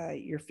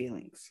your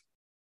feelings.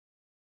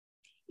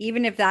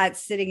 Even if that's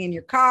sitting in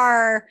your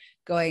car,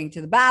 going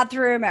to the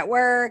bathroom at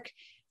work,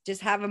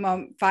 just have a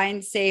moment,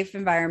 find safe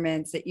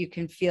environments that you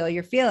can feel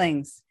your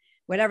feelings,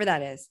 whatever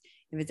that is.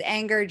 If it's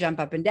anger, jump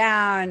up and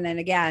down. And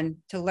again,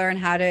 to learn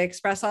how to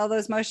express all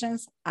those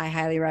emotions, I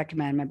highly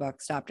recommend my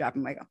book, Stop, Drop,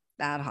 and Wiggle.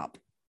 That'll help.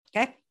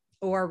 Okay.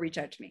 Or reach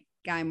out to me,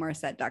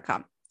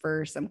 GuyMorissette.com,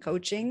 for some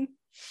coaching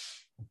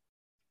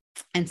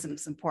and some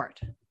support.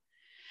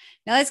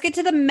 Now let's get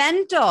to the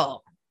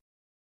mental.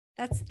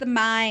 That's the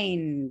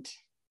mind.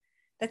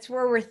 That's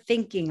where we're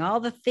thinking, all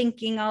the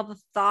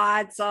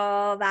thoughts,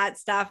 all that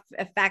stuff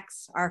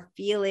affects our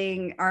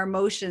feeling, our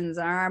emotions.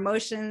 Our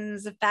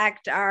emotions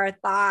affect our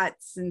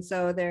thoughts. And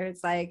so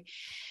there's like,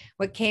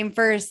 what came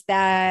first,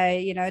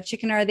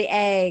 chicken or the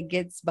egg?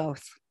 It's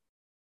both.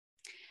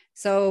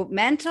 So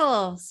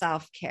mental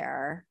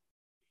self-care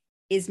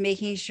is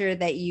making sure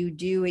that you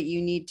do what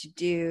you need to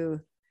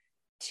do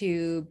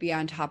to be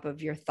on top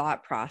of your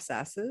thought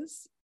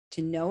processes,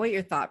 to know what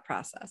your thought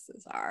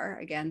processes are.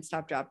 Again,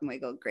 Stop, Drop, and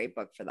Wiggle, great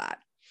book for that.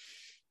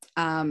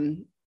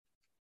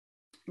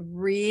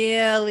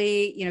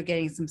 Really,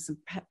 getting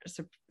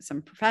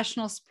some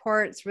professional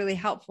support is really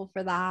helpful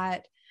for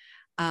that.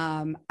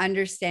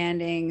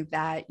 Understanding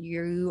that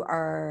you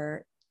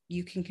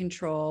can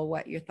control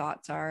what your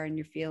thoughts are and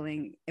your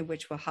feeling,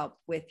 which will help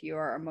with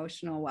your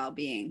emotional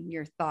well-being,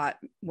 your thought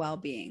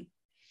well-being.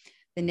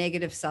 The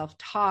negative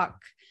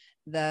self-talk,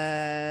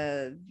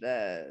 the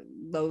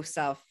low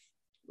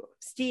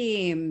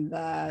self-esteem,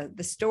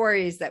 the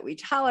stories that we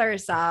tell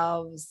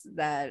ourselves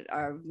that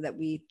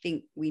we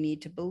think we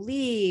need to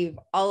believe,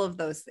 all of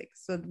those things.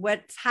 So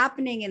what's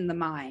happening in the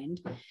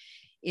mind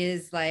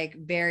is like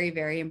very,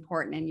 very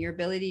important, and your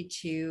ability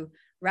to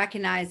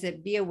recognize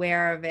it, be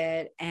aware of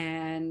it,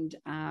 and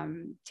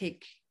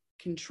take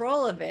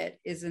control of it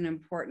is an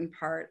important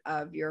part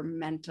of your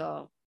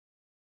mental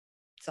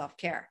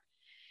self-care.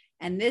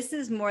 And this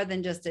is more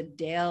than just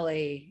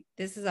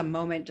this is a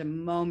moment to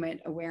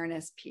moment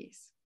awareness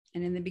piece.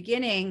 And in the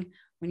beginning,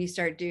 when you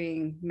start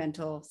doing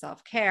mental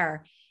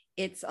self-care,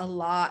 it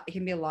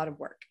can be a lot of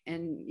work,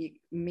 and it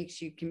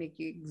can make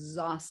you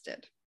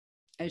exhausted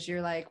as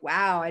you're like,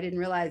 wow, I didn't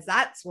realize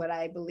that's what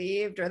I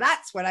believed, or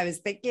that's what I was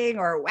thinking,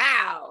 or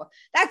wow,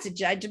 that's a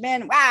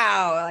judgment.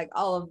 Wow. Like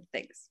all of the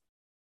things.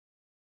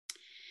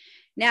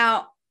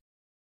 Now,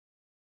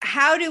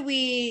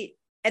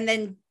 and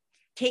then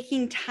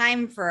taking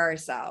time for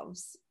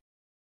ourselves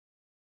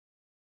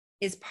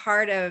is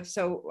part of,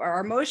 so our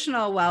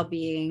emotional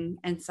well-being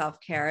and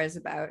self-care is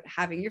about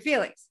having your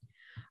feelings.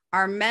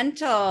 Our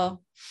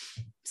mental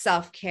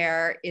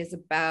self-care is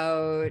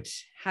about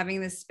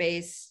having the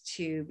space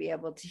to be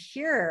able to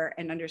hear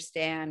and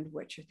understand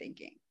what you're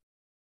thinking,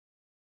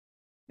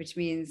 which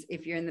means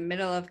if you're in the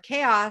middle of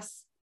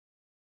chaos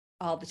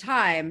all the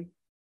time,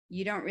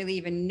 you don't really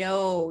even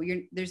know,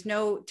 there's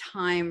no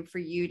time for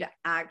you to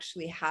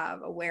actually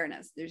have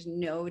awareness. There's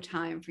no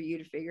time for you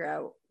to figure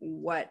out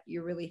what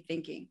you're really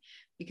thinking,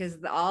 because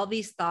all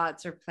these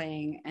thoughts are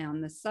playing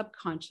on the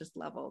subconscious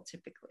level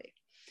typically.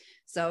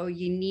 So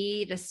you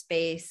need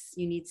space,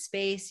 you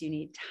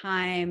need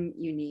time,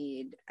 you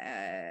need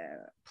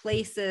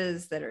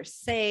places that are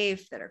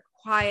safe, that are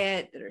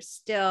quiet, that are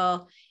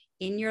still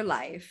in your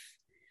life.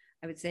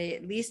 I would say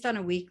at least on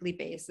a weekly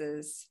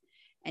basis,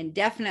 and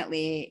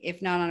definitely,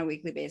 if not on a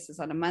weekly basis,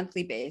 on a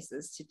monthly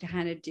basis, to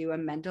kind of do a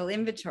mental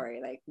inventory,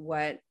 like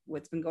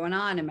what's been going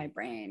on in my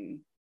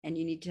brain. And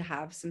you need to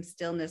have some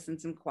stillness and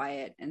some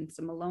quiet and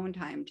some alone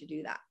time to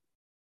do that.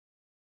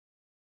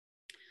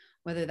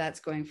 Whether that's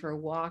going for a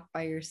walk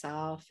by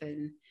yourself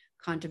and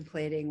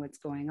contemplating what's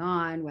going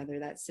on, whether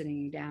that's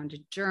sitting down to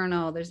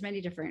journal. There's many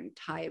different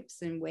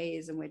types and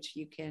ways in which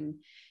you can,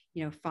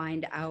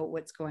 find out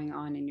what's going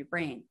on in your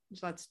brain.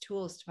 There's lots of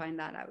tools to find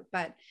that out.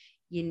 But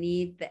You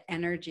need the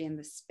energy and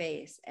the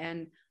space.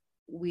 And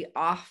we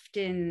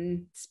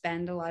often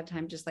spend a lot of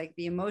time, just like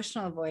the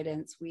emotional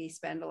avoidance, we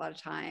spend a lot of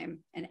time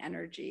and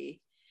energy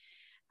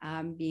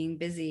being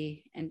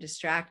busy and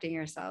distracting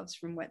ourselves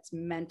from what's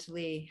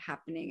mentally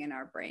happening in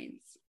our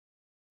brains,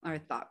 our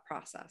thought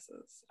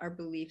processes, our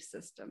belief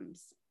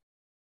systems.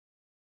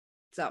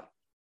 So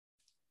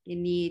you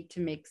need to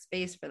make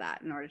space for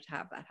that in order to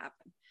have that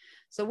happen.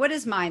 So what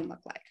does mine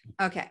look like?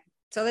 Okay,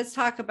 so let's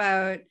talk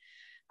about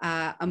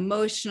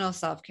emotional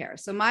self-care.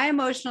 So my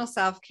emotional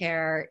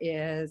self-care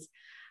is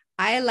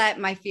I let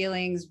my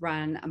feelings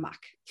run amok.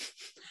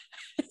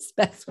 It's the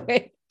best way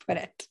to put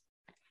it.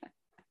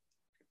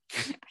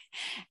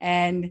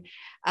 And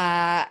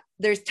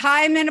there's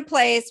time and a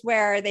place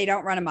where they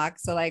don't run amok.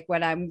 So like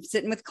when I'm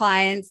sitting with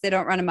clients, they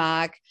don't run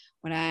amok.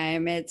 When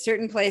I'm at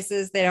certain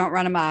places, they don't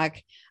run amok.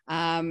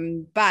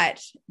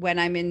 But when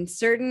I'm in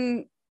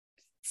certain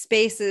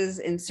spaces,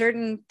 in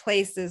certain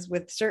places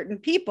with certain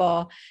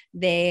people,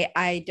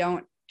 I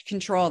don't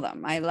control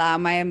them. I allow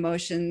my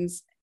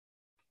emotions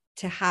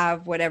to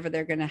have whatever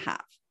they're going to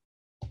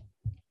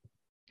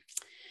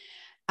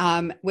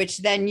have. Which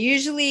then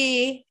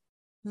usually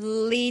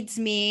helps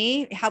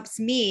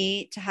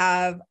me to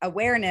have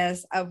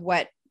awareness of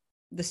what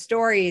the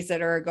stories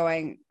that are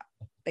going,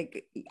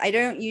 like, I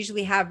don't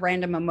usually have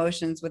random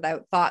emotions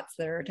without thoughts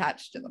that are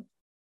attached to them.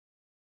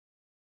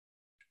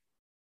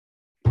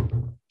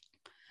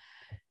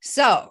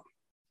 So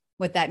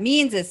what that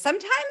means is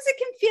sometimes it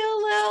can feel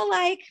a little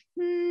like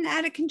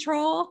out of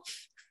control.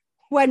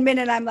 One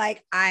minute I'm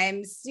like,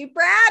 I'm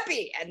super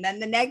happy. And then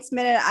the next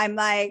minute I'm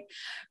like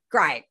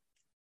crying.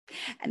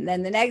 And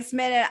then the next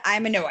minute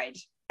I'm annoyed.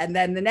 And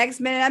then the next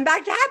minute I'm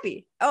back to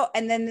happy. Oh,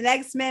 and then the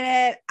next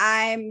minute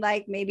I'm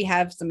like, maybe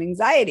have some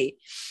anxiety.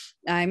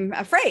 I'm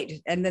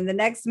afraid. And then the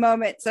next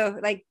moment. So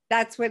like,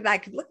 that's what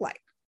that could look like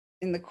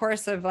in the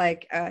course of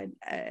like a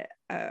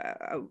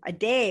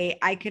day.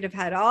 I could have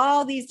had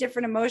all these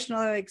different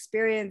emotional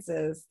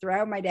experiences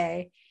throughout my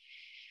day.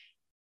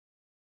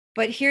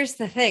 But here's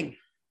the thing.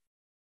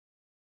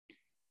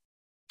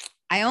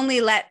 I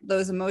only let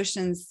those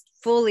emotions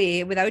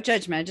fully, without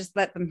judgment, just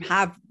let them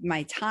have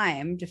my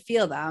time to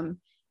feel them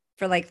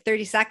for like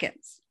 30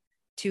 seconds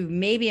to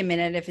maybe a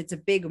minute if it's a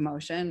big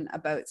emotion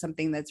about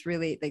something that's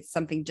really like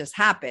something just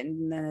happened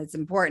and then it's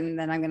important,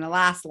 then I'm going to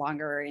last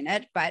longer in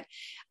it. But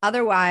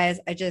otherwise,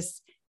 I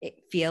just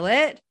feel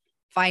it,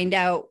 find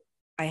out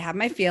I have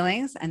my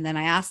feelings, and then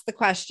I ask the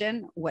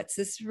question, what's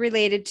this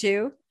related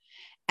to?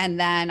 And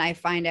then I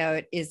find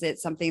out, is it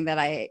something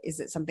I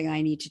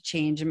need to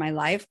change in my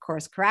life?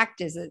 Course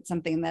correct. Is it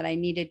something that I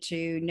needed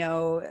to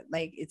know,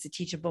 like it's a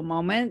teachable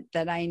moment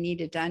that I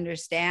needed to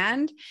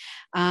understand?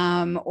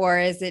 Or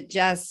is it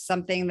just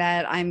something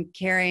that I'm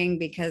carrying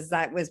because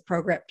that was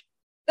programmed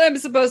I'm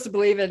supposed to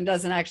believe in,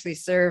 doesn't actually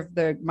serve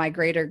my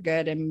greater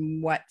good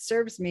and what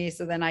serves me?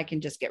 So then I can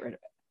just get rid of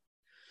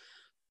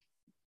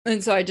it.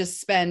 And so I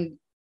just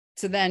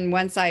so then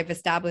once I've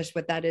established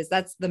what that is,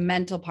 that's the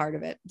mental part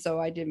of it. So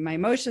I do my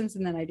emotions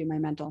and then I do my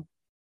mental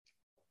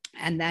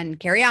and then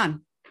carry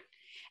on.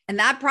 And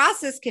that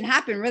process can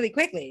happen really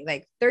quickly,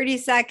 like 30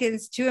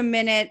 seconds to a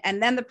minute. And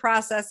then the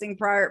processing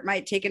part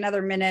might take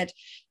another minute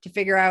to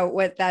figure out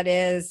what that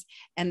is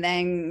and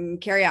then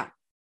carry on.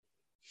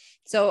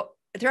 So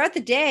throughout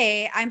the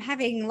day, I'm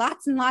having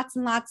lots and lots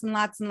and lots and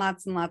lots and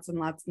lots and lots and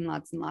lots and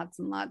lots and lots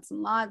and lots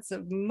and lots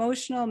of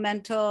emotional,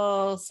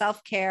 mental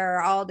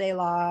self-care all day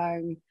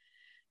long.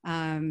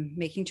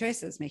 Making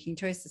choices.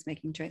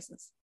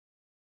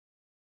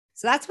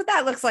 So that's what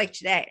that looks like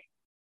today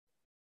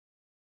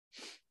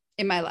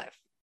in my life.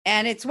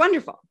 And it's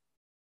wonderful.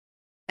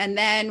 And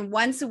then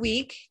once a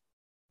week,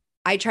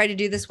 I try to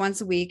do this once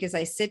a week as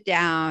I sit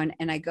down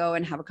and I go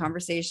and have a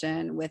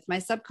conversation with my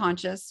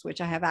subconscious,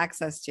 which I have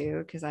access to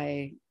because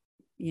I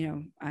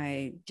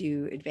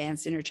do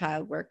advanced inner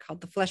child work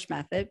called the Flush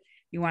Method.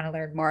 If you want to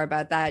learn more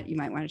about that, you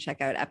might want to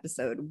check out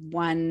episode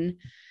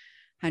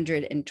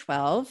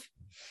 112.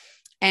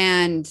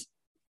 And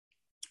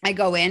I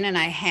go in and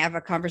I have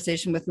a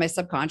conversation with my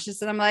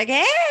subconscious and I'm like,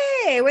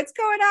 hey, what's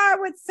going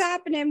on? What's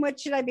happening? What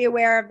should I be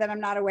aware of that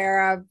I'm not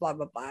aware of? Blah,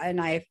 blah, blah. And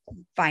I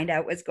find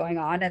out what's going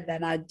on. And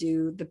then I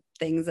do the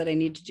things that I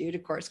need to do to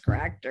course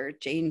correct or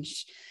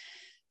change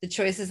the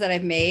choices that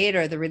I've made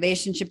or the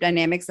relationship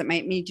dynamics that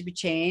might need to be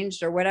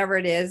changed or whatever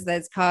it is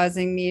that's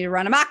causing me to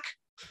run amok.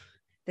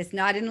 That's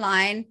not in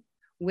line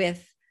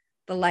with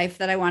the life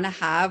that I want to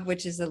have,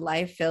 which is a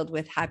life filled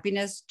with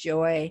happiness,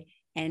 joy,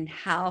 and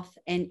health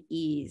and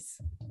ease.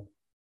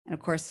 And of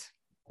course,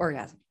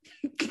 orgasm.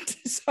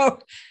 So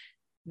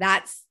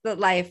that's the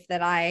life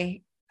that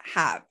I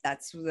have.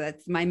 That's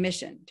my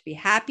mission, to be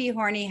happy,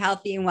 horny,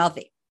 healthy, and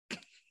wealthy.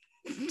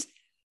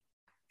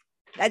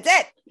 That's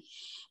it.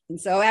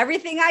 And so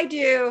everything I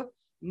do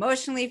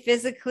emotionally,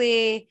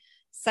 physically,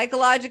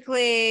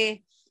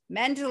 psychologically,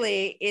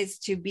 mentally is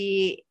to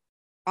be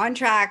on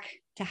track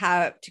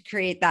to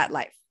create that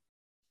life.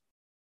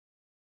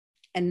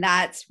 And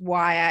that's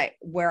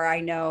where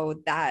I know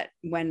that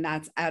when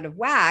that's out of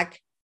whack,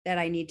 that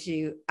I need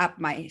to up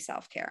my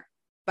self-care.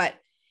 But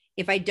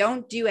if I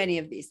don't do any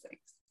of these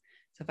things,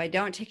 so if I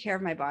don't take care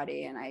of my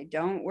body and I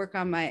don't work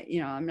on my,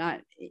 I'm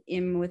not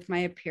in with my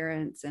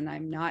appearance, and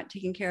I'm not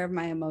taking care of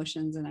my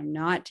emotions, and I'm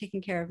not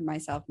taking care of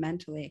myself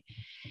mentally,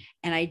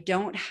 and I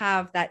don't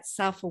have that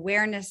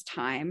self-awareness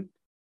time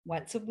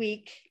once a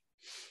week,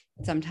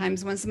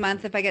 sometimes once a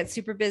month if I get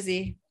super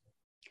busy,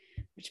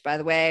 which by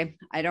the way,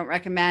 I don't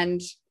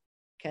recommend,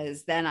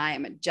 because then I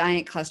am a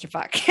giant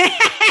clusterfuck.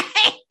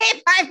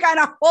 If I've gone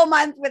a whole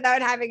month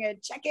without having a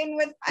check-in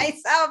with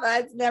myself,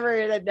 that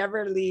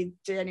never leads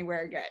to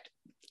anywhere good.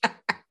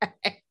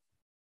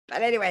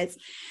 But anyways,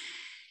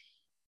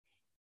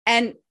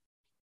 and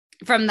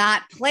from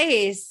that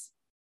place,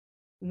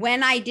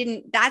 when I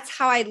didn't, that's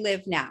how I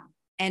live now.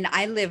 And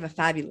I live a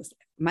fabulous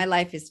life. My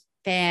life is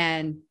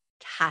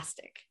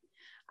fantastic.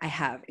 I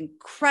have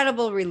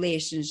incredible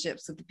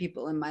relationships with the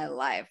people in my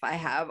life. I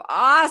have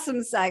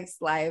awesome sex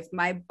life.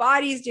 My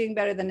body's doing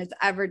better than it's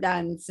ever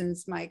done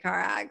since my car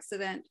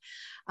accident.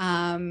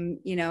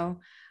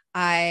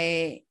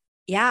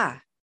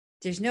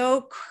 There's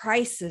no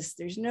crisis.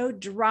 There's no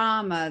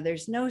drama.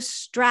 There's no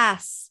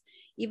stress.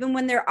 Even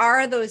when there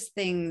are those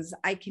things,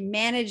 I can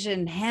manage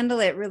and handle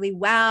it really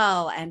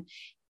well.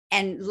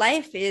 And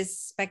life is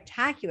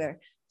spectacular,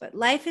 but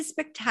life is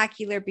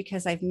spectacular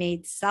because I've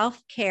made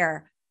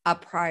self-care a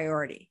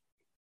priority.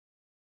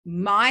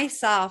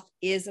 Myself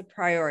is a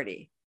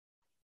priority.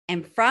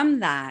 And from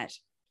that,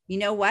 you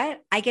know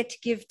what? I get to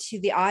give to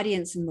the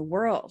audience in the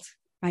world,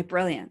 my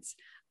brilliance.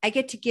 I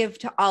get to give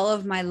to all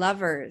of my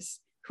lovers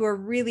who are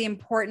really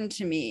important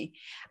to me.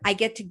 I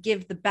get to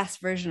give the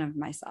best version of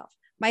myself.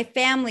 My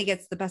family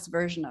gets the best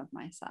version of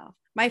myself.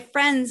 My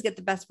friends get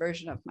the best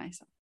version of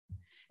myself,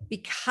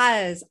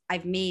 because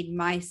I've made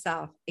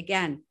myself,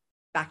 again,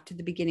 back to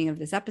the beginning of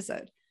this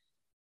episode,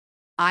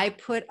 I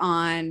put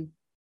on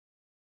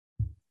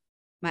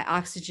my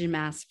oxygen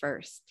mask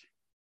first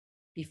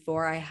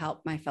before I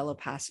help my fellow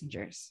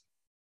passengers.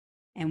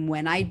 And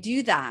when I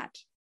do that,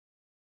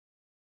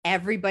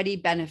 everybody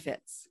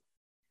benefits.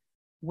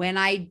 When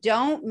I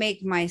don't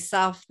make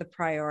myself the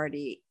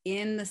priority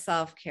in the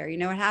self-care, you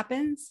know what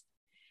happens?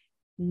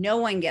 No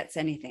one gets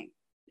anything.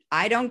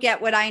 I don't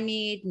get what I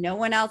need. No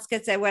one else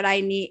gets what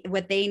I need,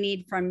 what they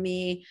need from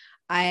me.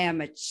 I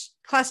am a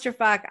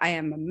clusterfuck. I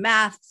am a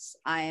mess.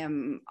 I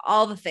am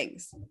all the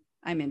things.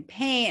 I'm in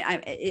pain.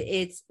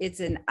 It's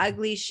an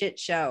ugly shit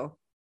show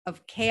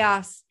of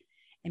chaos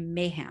and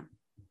mayhem.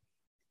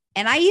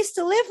 And I used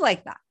to live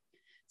like that.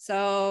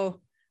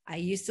 So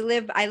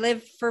I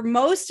lived for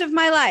most of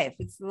my life.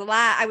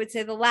 I would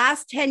say the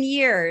last 10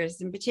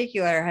 years in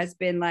particular has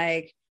been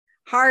like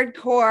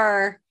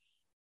hardcore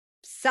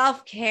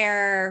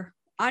self-care,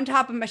 on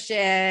top of my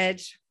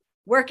shit,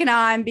 working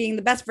on being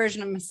the best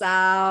version of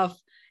myself,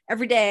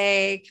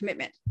 everyday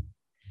commitment.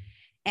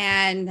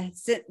 And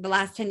the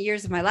last 10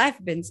 years of my life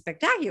have been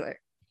spectacular.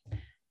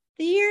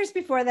 The years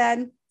before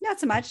then, not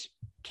so much.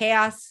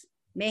 Chaos,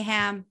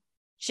 mayhem,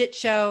 shit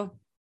show,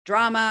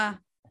 drama.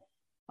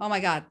 Oh my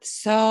God,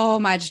 so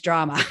much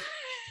drama.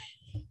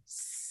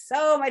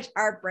 So much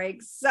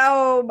heartbreak,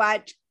 so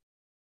much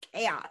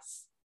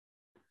chaos.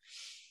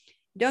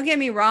 Don't get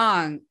me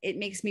wrong. It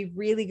makes me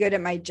really good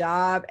at my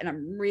job, and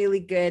I'm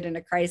really good in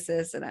a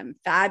crisis, and I'm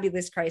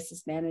fabulous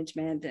crisis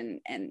management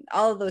and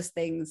all of those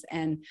things.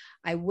 And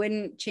I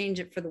wouldn't change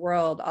it for the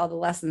world, all the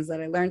lessons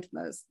that I learned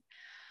from those.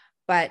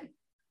 But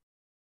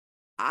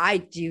I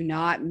do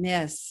not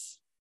miss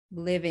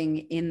living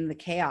in the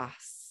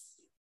chaos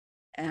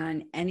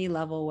on any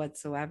level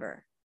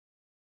whatsoever.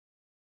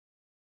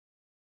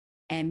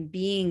 And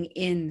being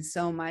in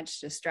so much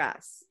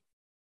distress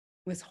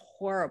was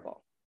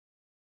horrible.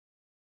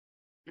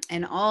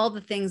 And all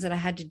the things that I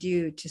had to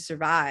do to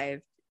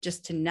survive,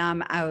 just to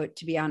numb out,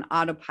 to be on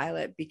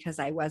autopilot because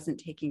I wasn't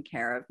taking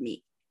care of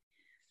me.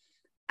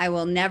 I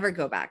will never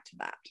go back to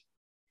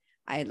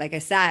that. Like I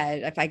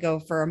said, if I go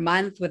for a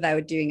month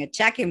without doing a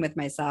check-in with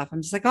myself,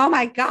 I'm just like, oh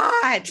my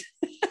God.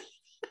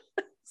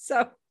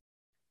 So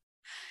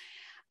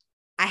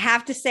I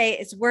have to say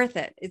it's worth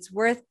it. It's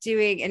worth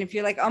doing. And if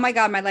you're like, oh my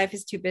God, my life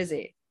is too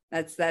busy.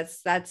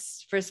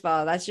 That's first of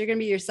all, you're going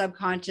to be your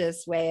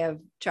subconscious way of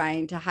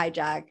trying to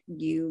hijack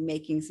you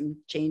making some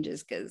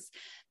changes, because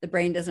the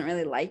brain doesn't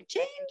really like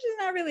change. It's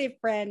not really a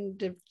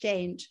friend of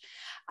change.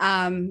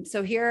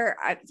 So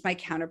it's my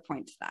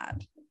counterpoint to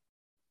that.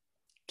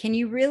 Can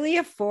you really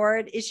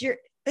afford,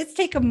 let's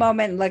take a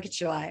moment and look at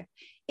your life.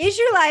 Is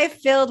your life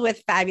filled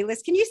with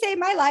fabulous? Can you say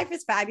my life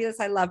is fabulous?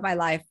 I love my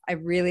life. I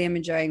really am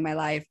enjoying my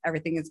life.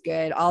 Everything is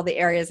good. All the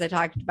areas I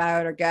talked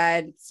about are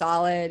good,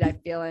 solid. I'm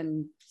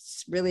feeling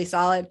really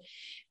solid.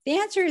 The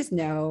answer is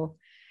no.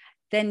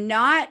 Then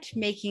not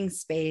making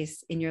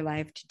space in your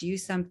life to do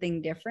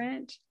something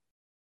different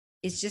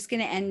is just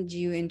going to end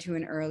you into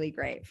an early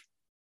grave.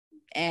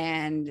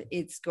 And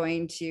it's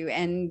going to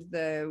end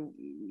the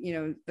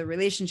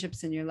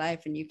relationships in your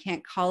life, and you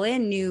can't call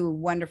in new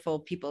wonderful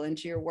people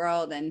into your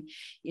world. And,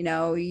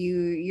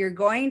 you're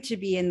going to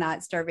be in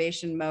that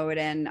starvation mode,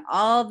 and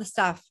all the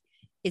stuff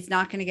it's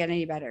not going to get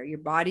any better. Your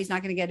body's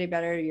not going to get any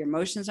better. Your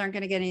emotions aren't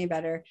going to get any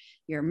better.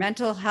 Your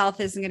mental health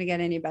isn't going to get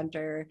any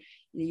better.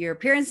 Your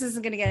appearance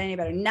isn't going to get any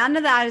better. None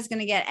of that is going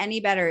to get any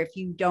better if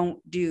you don't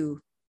do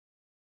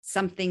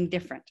something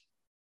different.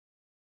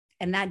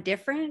 And that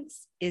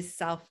difference is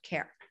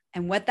self-care.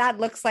 And what that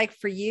looks like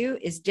for you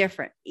is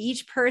different.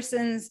 Each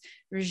person's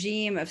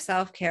regime of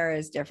self-care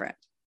is different.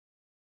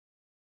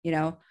 You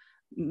know,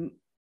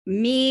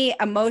 me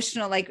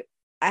emotional, like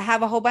I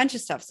have a whole bunch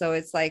of stuff. So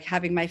it's like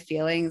having my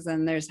feelings,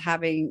 and there's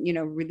having, you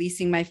know,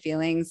 releasing my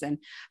feelings and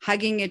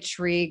hugging a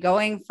tree,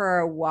 going for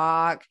a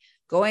walk,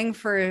 going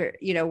for,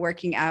 you know,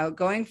 working out,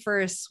 going for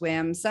a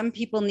swim. Some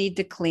people need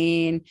to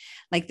clean.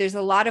 Like there's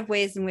a lot of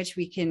ways in which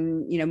we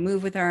can, you know,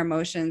 move with our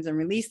emotions and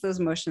release those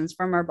emotions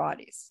from our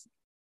bodies.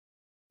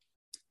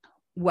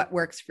 What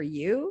works for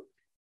you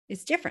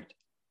is different.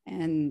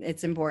 And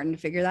it's important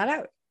to figure that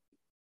out.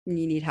 And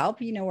you need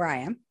help, you know where I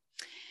am.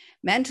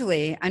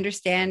 Mentally,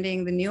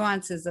 understanding the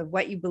nuances of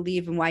what you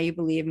believe and why you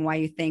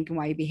think and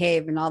why you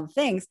behave and all the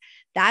things,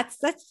 that's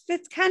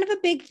kind of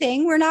a big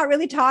thing. We're not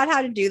really taught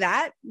how to do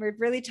that. We're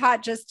really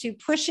taught just to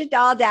push it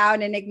all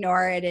down and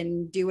ignore it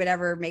and do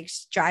whatever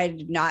try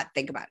to not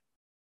think about it.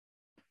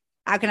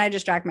 How can I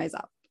distract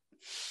myself?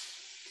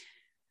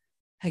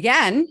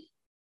 Again,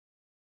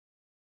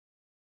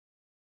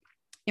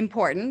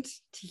 important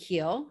to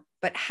heal,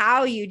 but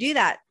how you do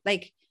that,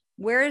 like,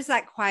 where is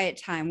that quiet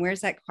time?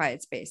 Where's that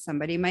quiet space?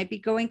 Somebody might be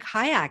going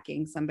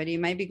kayaking. Somebody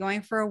might be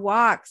going for a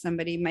walk.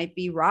 Somebody might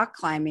be rock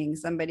climbing.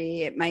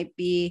 it might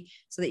be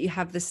so that you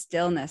have the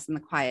stillness and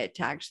the quiet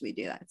to actually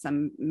do that.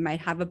 Some might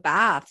have a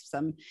bath.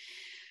 Some,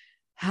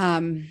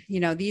 you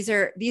know, these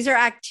are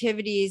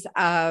activities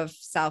of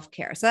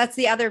self-care. So that's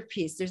the other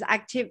piece.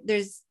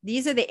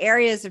 These are the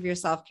areas of your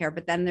self-care,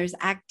 but then there's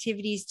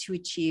activities to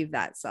achieve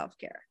that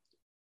self-care,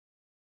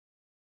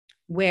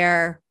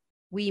 where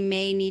we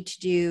may need to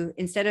do,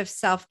 instead of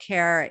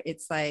self-care,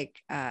 it's like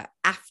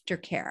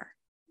aftercare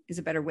is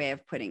a better way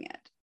of putting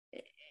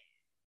it.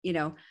 You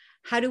know,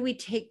 how do we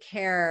take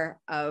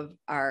care of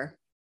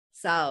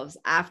ourselves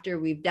after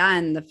we've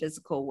done the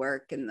physical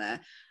work and the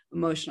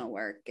emotional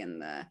work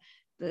and the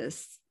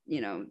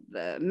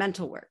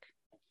mental work?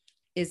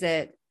 Is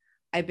it,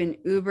 I've been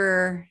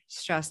uber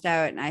stressed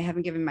out and I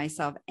haven't given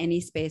myself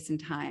any space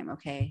and time.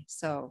 Okay,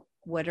 so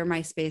what are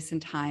my space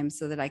and time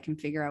so that I can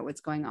figure out what's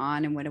going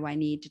on and what do I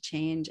need to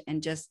change,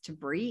 and just to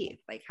breathe?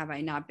 Like, have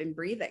I not been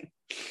breathing?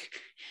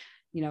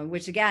 You know,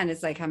 which again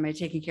is like, am I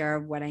taking care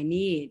of what I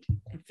need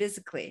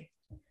physically?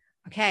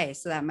 Okay,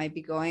 so that might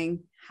be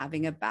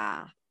having a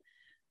bath,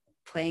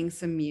 playing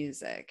some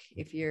music.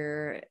 If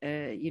you're,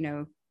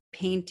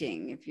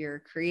 painting, if you're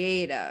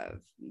creative,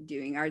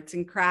 doing arts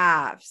and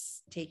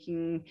crafts,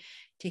 taking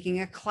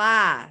a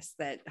class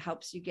that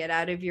helps you get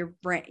out of your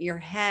brain, your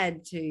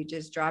head, to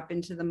just drop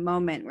into the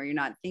moment where you're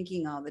not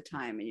thinking all the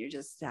time, and you're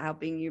just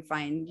helping you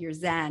find your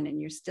zen and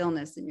your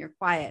stillness and your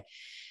quiet,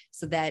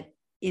 so that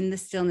in the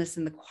stillness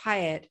and the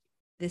quiet,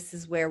 this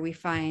is where we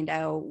find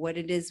out what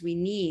it is we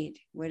need.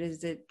 What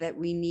is it that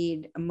we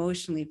need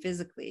emotionally,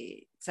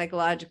 physically,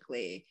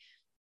 psychologically?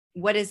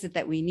 What is it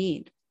that we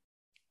need?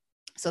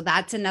 So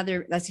that's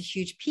a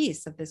huge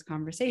piece of this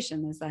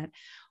conversation, is that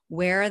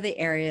where are the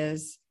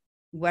areas,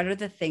 what are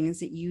the things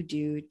that you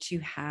do to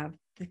have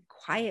the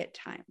quiet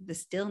time, the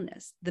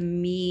stillness, the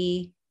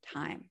me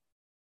time?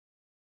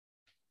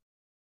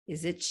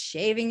 Is it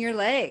shaving your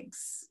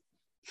legs?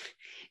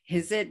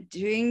 Is it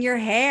doing your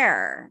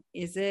hair?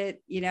 Is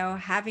it,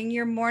 having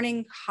your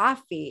morning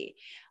coffee?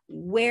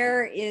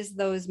 Where is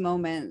those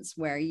moments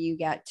where you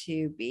get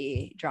to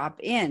drop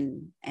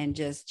in and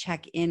just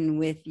check in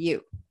with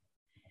you?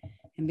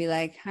 And be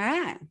like,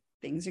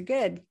 things are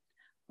good.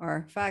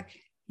 Or fuck,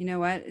 you know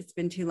what? It's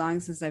been too long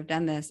since I've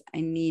done this.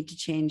 I need to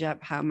change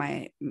up how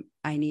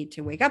I need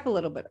to wake up a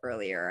little bit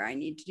earlier. I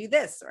need to do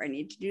this, or I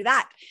need to do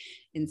that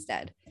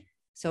instead.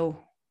 So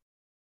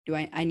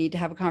I need to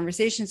have a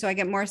conversation so I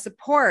get more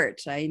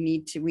support. We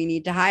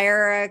need to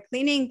hire a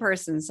cleaning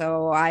person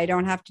so I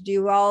don't have to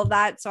do all of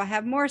that. So I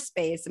have more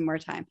space and more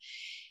time.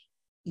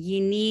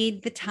 You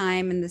need the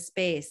time and the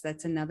space.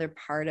 That's another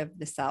part of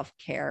the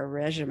self-care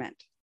regimen.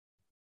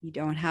 You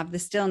don't have the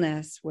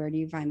stillness. Where do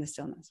you find the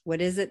stillness?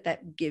 What is it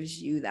that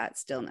gives you that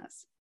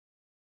stillness?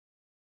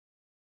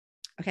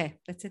 Okay,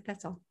 that's it.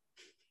 That's all.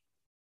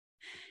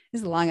 This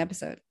is a long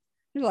episode.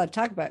 There's a lot to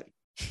talk about.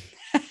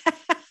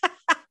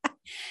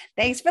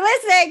 Thanks for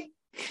listening.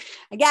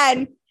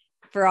 Again,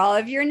 for all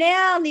of your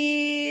nail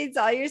needs,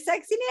 all your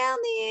sexy nail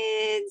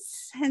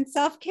needs and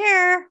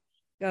self-care,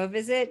 go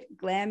visit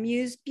Glam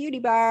Muse Beauty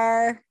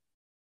Bar.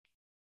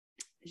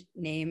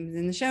 Names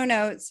in the show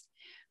notes.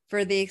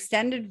 For the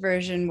extended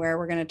version, where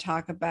we're going to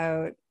talk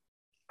about,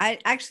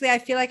 I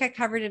feel like I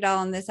covered it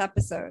all in this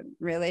episode.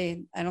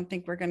 Really, I don't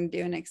think we're going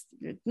to do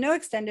no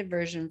extended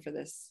version for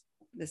this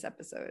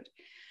episode.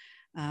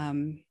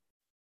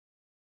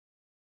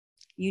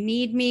 You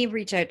need me,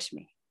 reach out to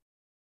me.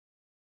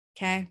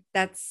 Okay,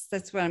 that's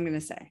what I'm going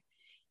to say.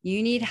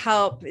 You need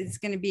help. It's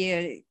going to be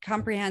a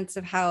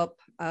comprehensive help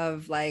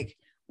of like,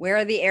 where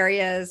are the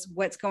areas?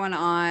 What's going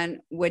on?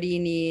 What do you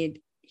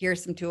need?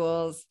 here's some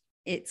tools.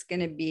 It's going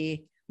to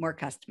be more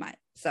customized.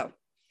 So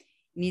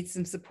need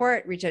some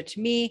support, reach out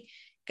to me,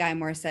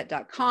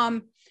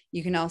 GaiaMorissette.com.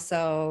 You can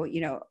also,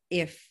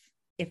 if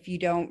you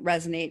don't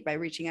resonate by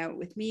reaching out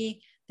with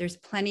me, there's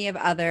plenty of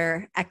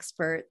other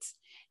experts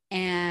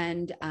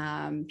and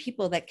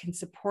people that can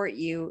support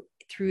you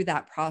through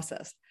that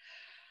process.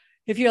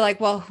 If you're like,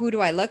 well, who do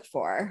I look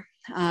for?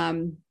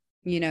 You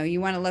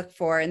want to look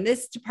for in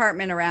this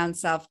department around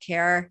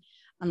self-care,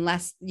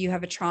 unless you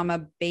have a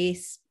trauma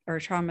base or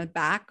trauma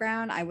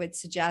background, I would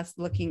suggest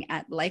looking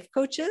at life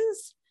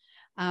coaches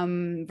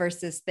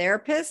versus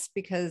therapists,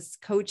 because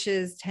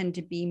coaches tend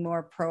to be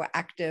more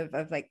proactive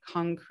of like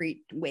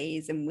concrete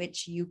ways in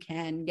which you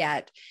can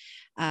get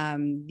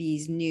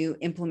these new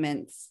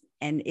implements.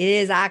 And it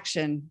is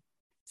action.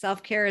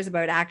 Self-care is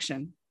about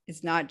action.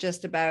 It's not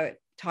just about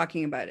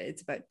talking about it.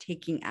 It's about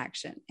taking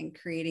action and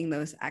creating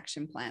those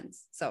action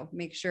plans. So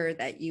make sure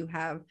that you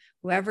have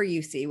whoever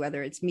you see,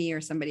 whether it's me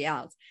or somebody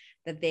else,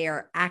 that they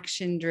are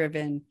action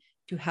driven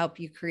to help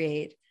you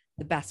create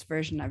the best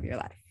version of your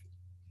life.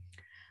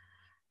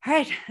 All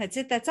right, that's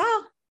it. That's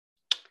all.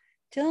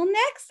 Till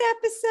next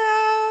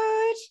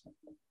episode.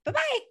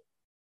 Bye-bye.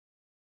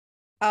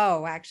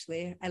 Oh,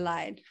 actually, I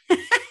lied.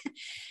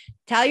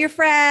 Tell your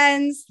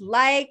friends,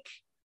 like,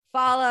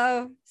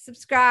 follow,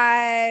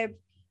 subscribe,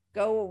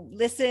 go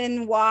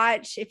listen,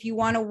 watch. If you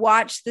want to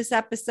watch this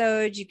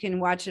episode, you can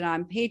watch it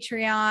on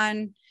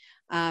Patreon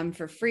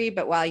for free.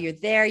 But while you're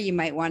there, you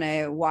might want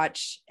to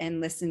watch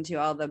and listen to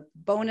all the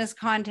bonus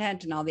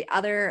content and all the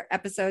other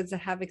episodes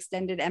that have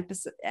extended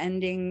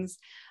endings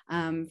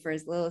for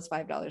as little as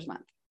 $5 a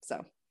month.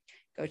 So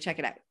go check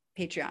it out,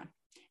 Patreon.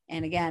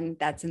 And again,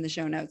 that's in the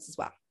show notes as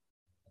well.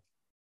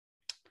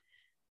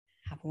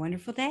 Have a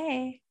wonderful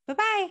day.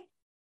 Bye-bye.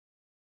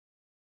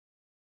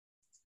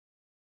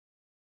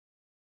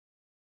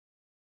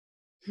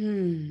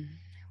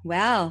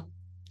 Well,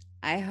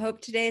 I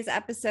hope today's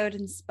episode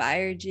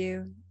inspired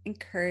you,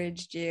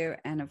 encouraged you,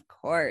 and of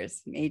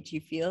course, made you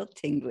feel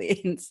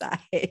tingly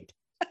inside.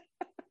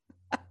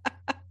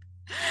 I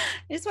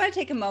just want to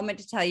take a moment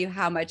to tell you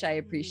how much I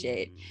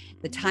appreciate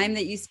the time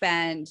that you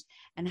spend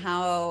and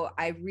how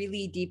I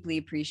really deeply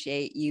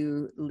appreciate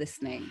you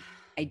listening.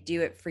 I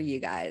do it for you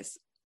guys,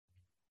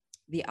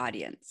 the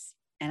audience,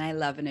 and I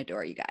love and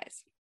adore you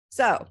guys.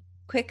 So,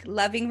 quick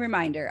loving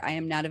reminder, I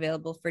am not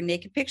available for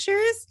naked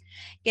pictures,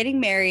 getting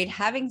married,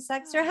 having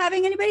sex, or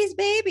having anybody's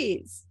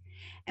babies.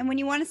 And when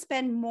you want to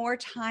spend more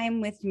time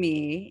with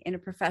me in a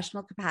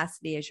professional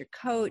capacity as your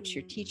coach,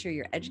 your teacher,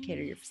 your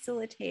educator, your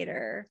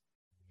facilitator,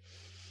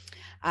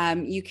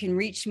 you can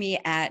reach me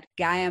at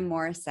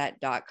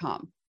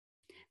GaiaMorissette.com.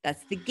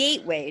 That's the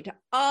gateway to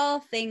all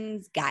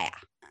things Gaia.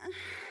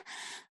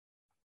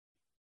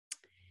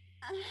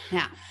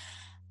 Now,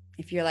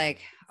 if you're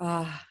like,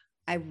 oh,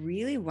 I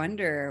really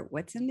wonder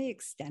what's in the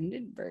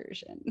extended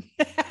version.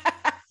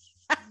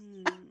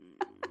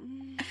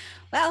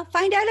 Well,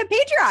 find out on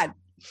Patreon.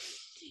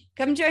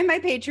 Come join my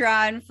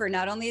Patreon for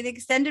not only the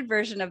extended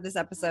version of this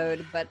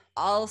episode, but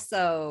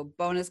also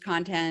bonus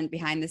content,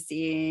 behind the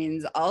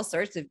scenes, all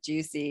sorts of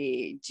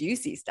juicy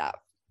stuff.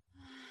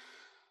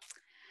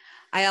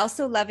 I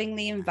also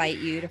lovingly invite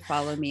you to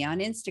follow me on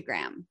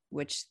Instagram,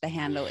 which the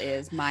handle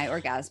is My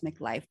Orgasmic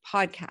Life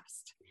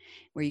Podcast,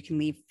 where you can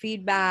leave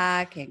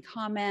feedback and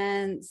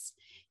comments.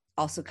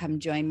 Also come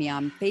join me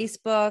on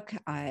Facebook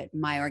at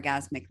My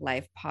Orgasmic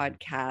Life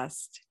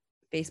Podcast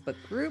Facebook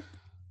group.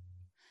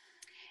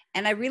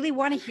 And I really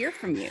want to hear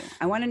from you.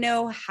 I want to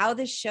know how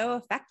this show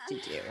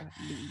affected you.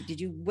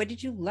 What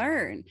did you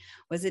learn?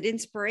 Was it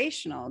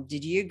inspirational?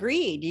 Did you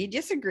agree? Do you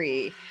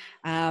disagree?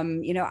 I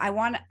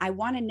want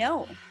to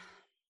know,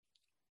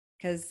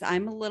 because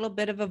I'm a little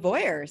bit of a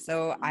voyeur.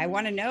 So I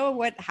want to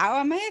know how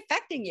am I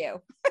affecting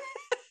you?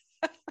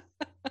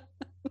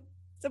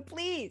 So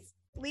please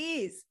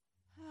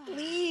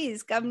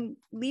come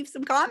leave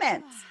some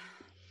comments.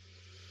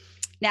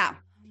 Now,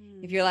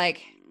 if you're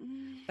like,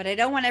 but I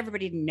don't want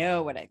everybody to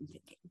know what I'm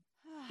thinking,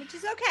 which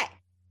is okay.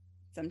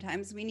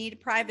 Sometimes we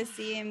need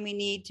privacy and we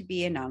need to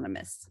be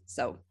anonymous.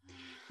 So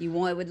you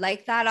would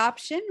like that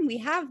option? We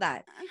have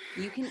that.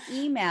 You can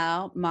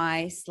email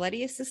my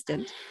slutty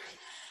assistant,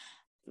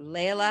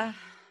 Layla,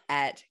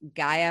 at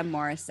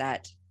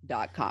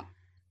GaiaMorissette.com.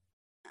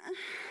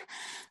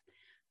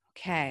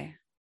 Okay,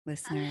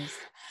 listeners,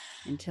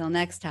 until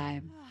next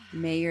time,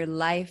 may your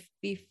life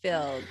be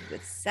filled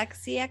with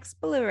sexy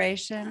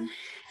exploration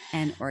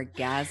and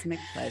orgasmic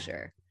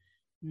pleasure.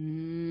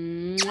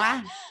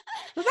 Mwah.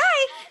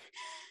 Bye-bye.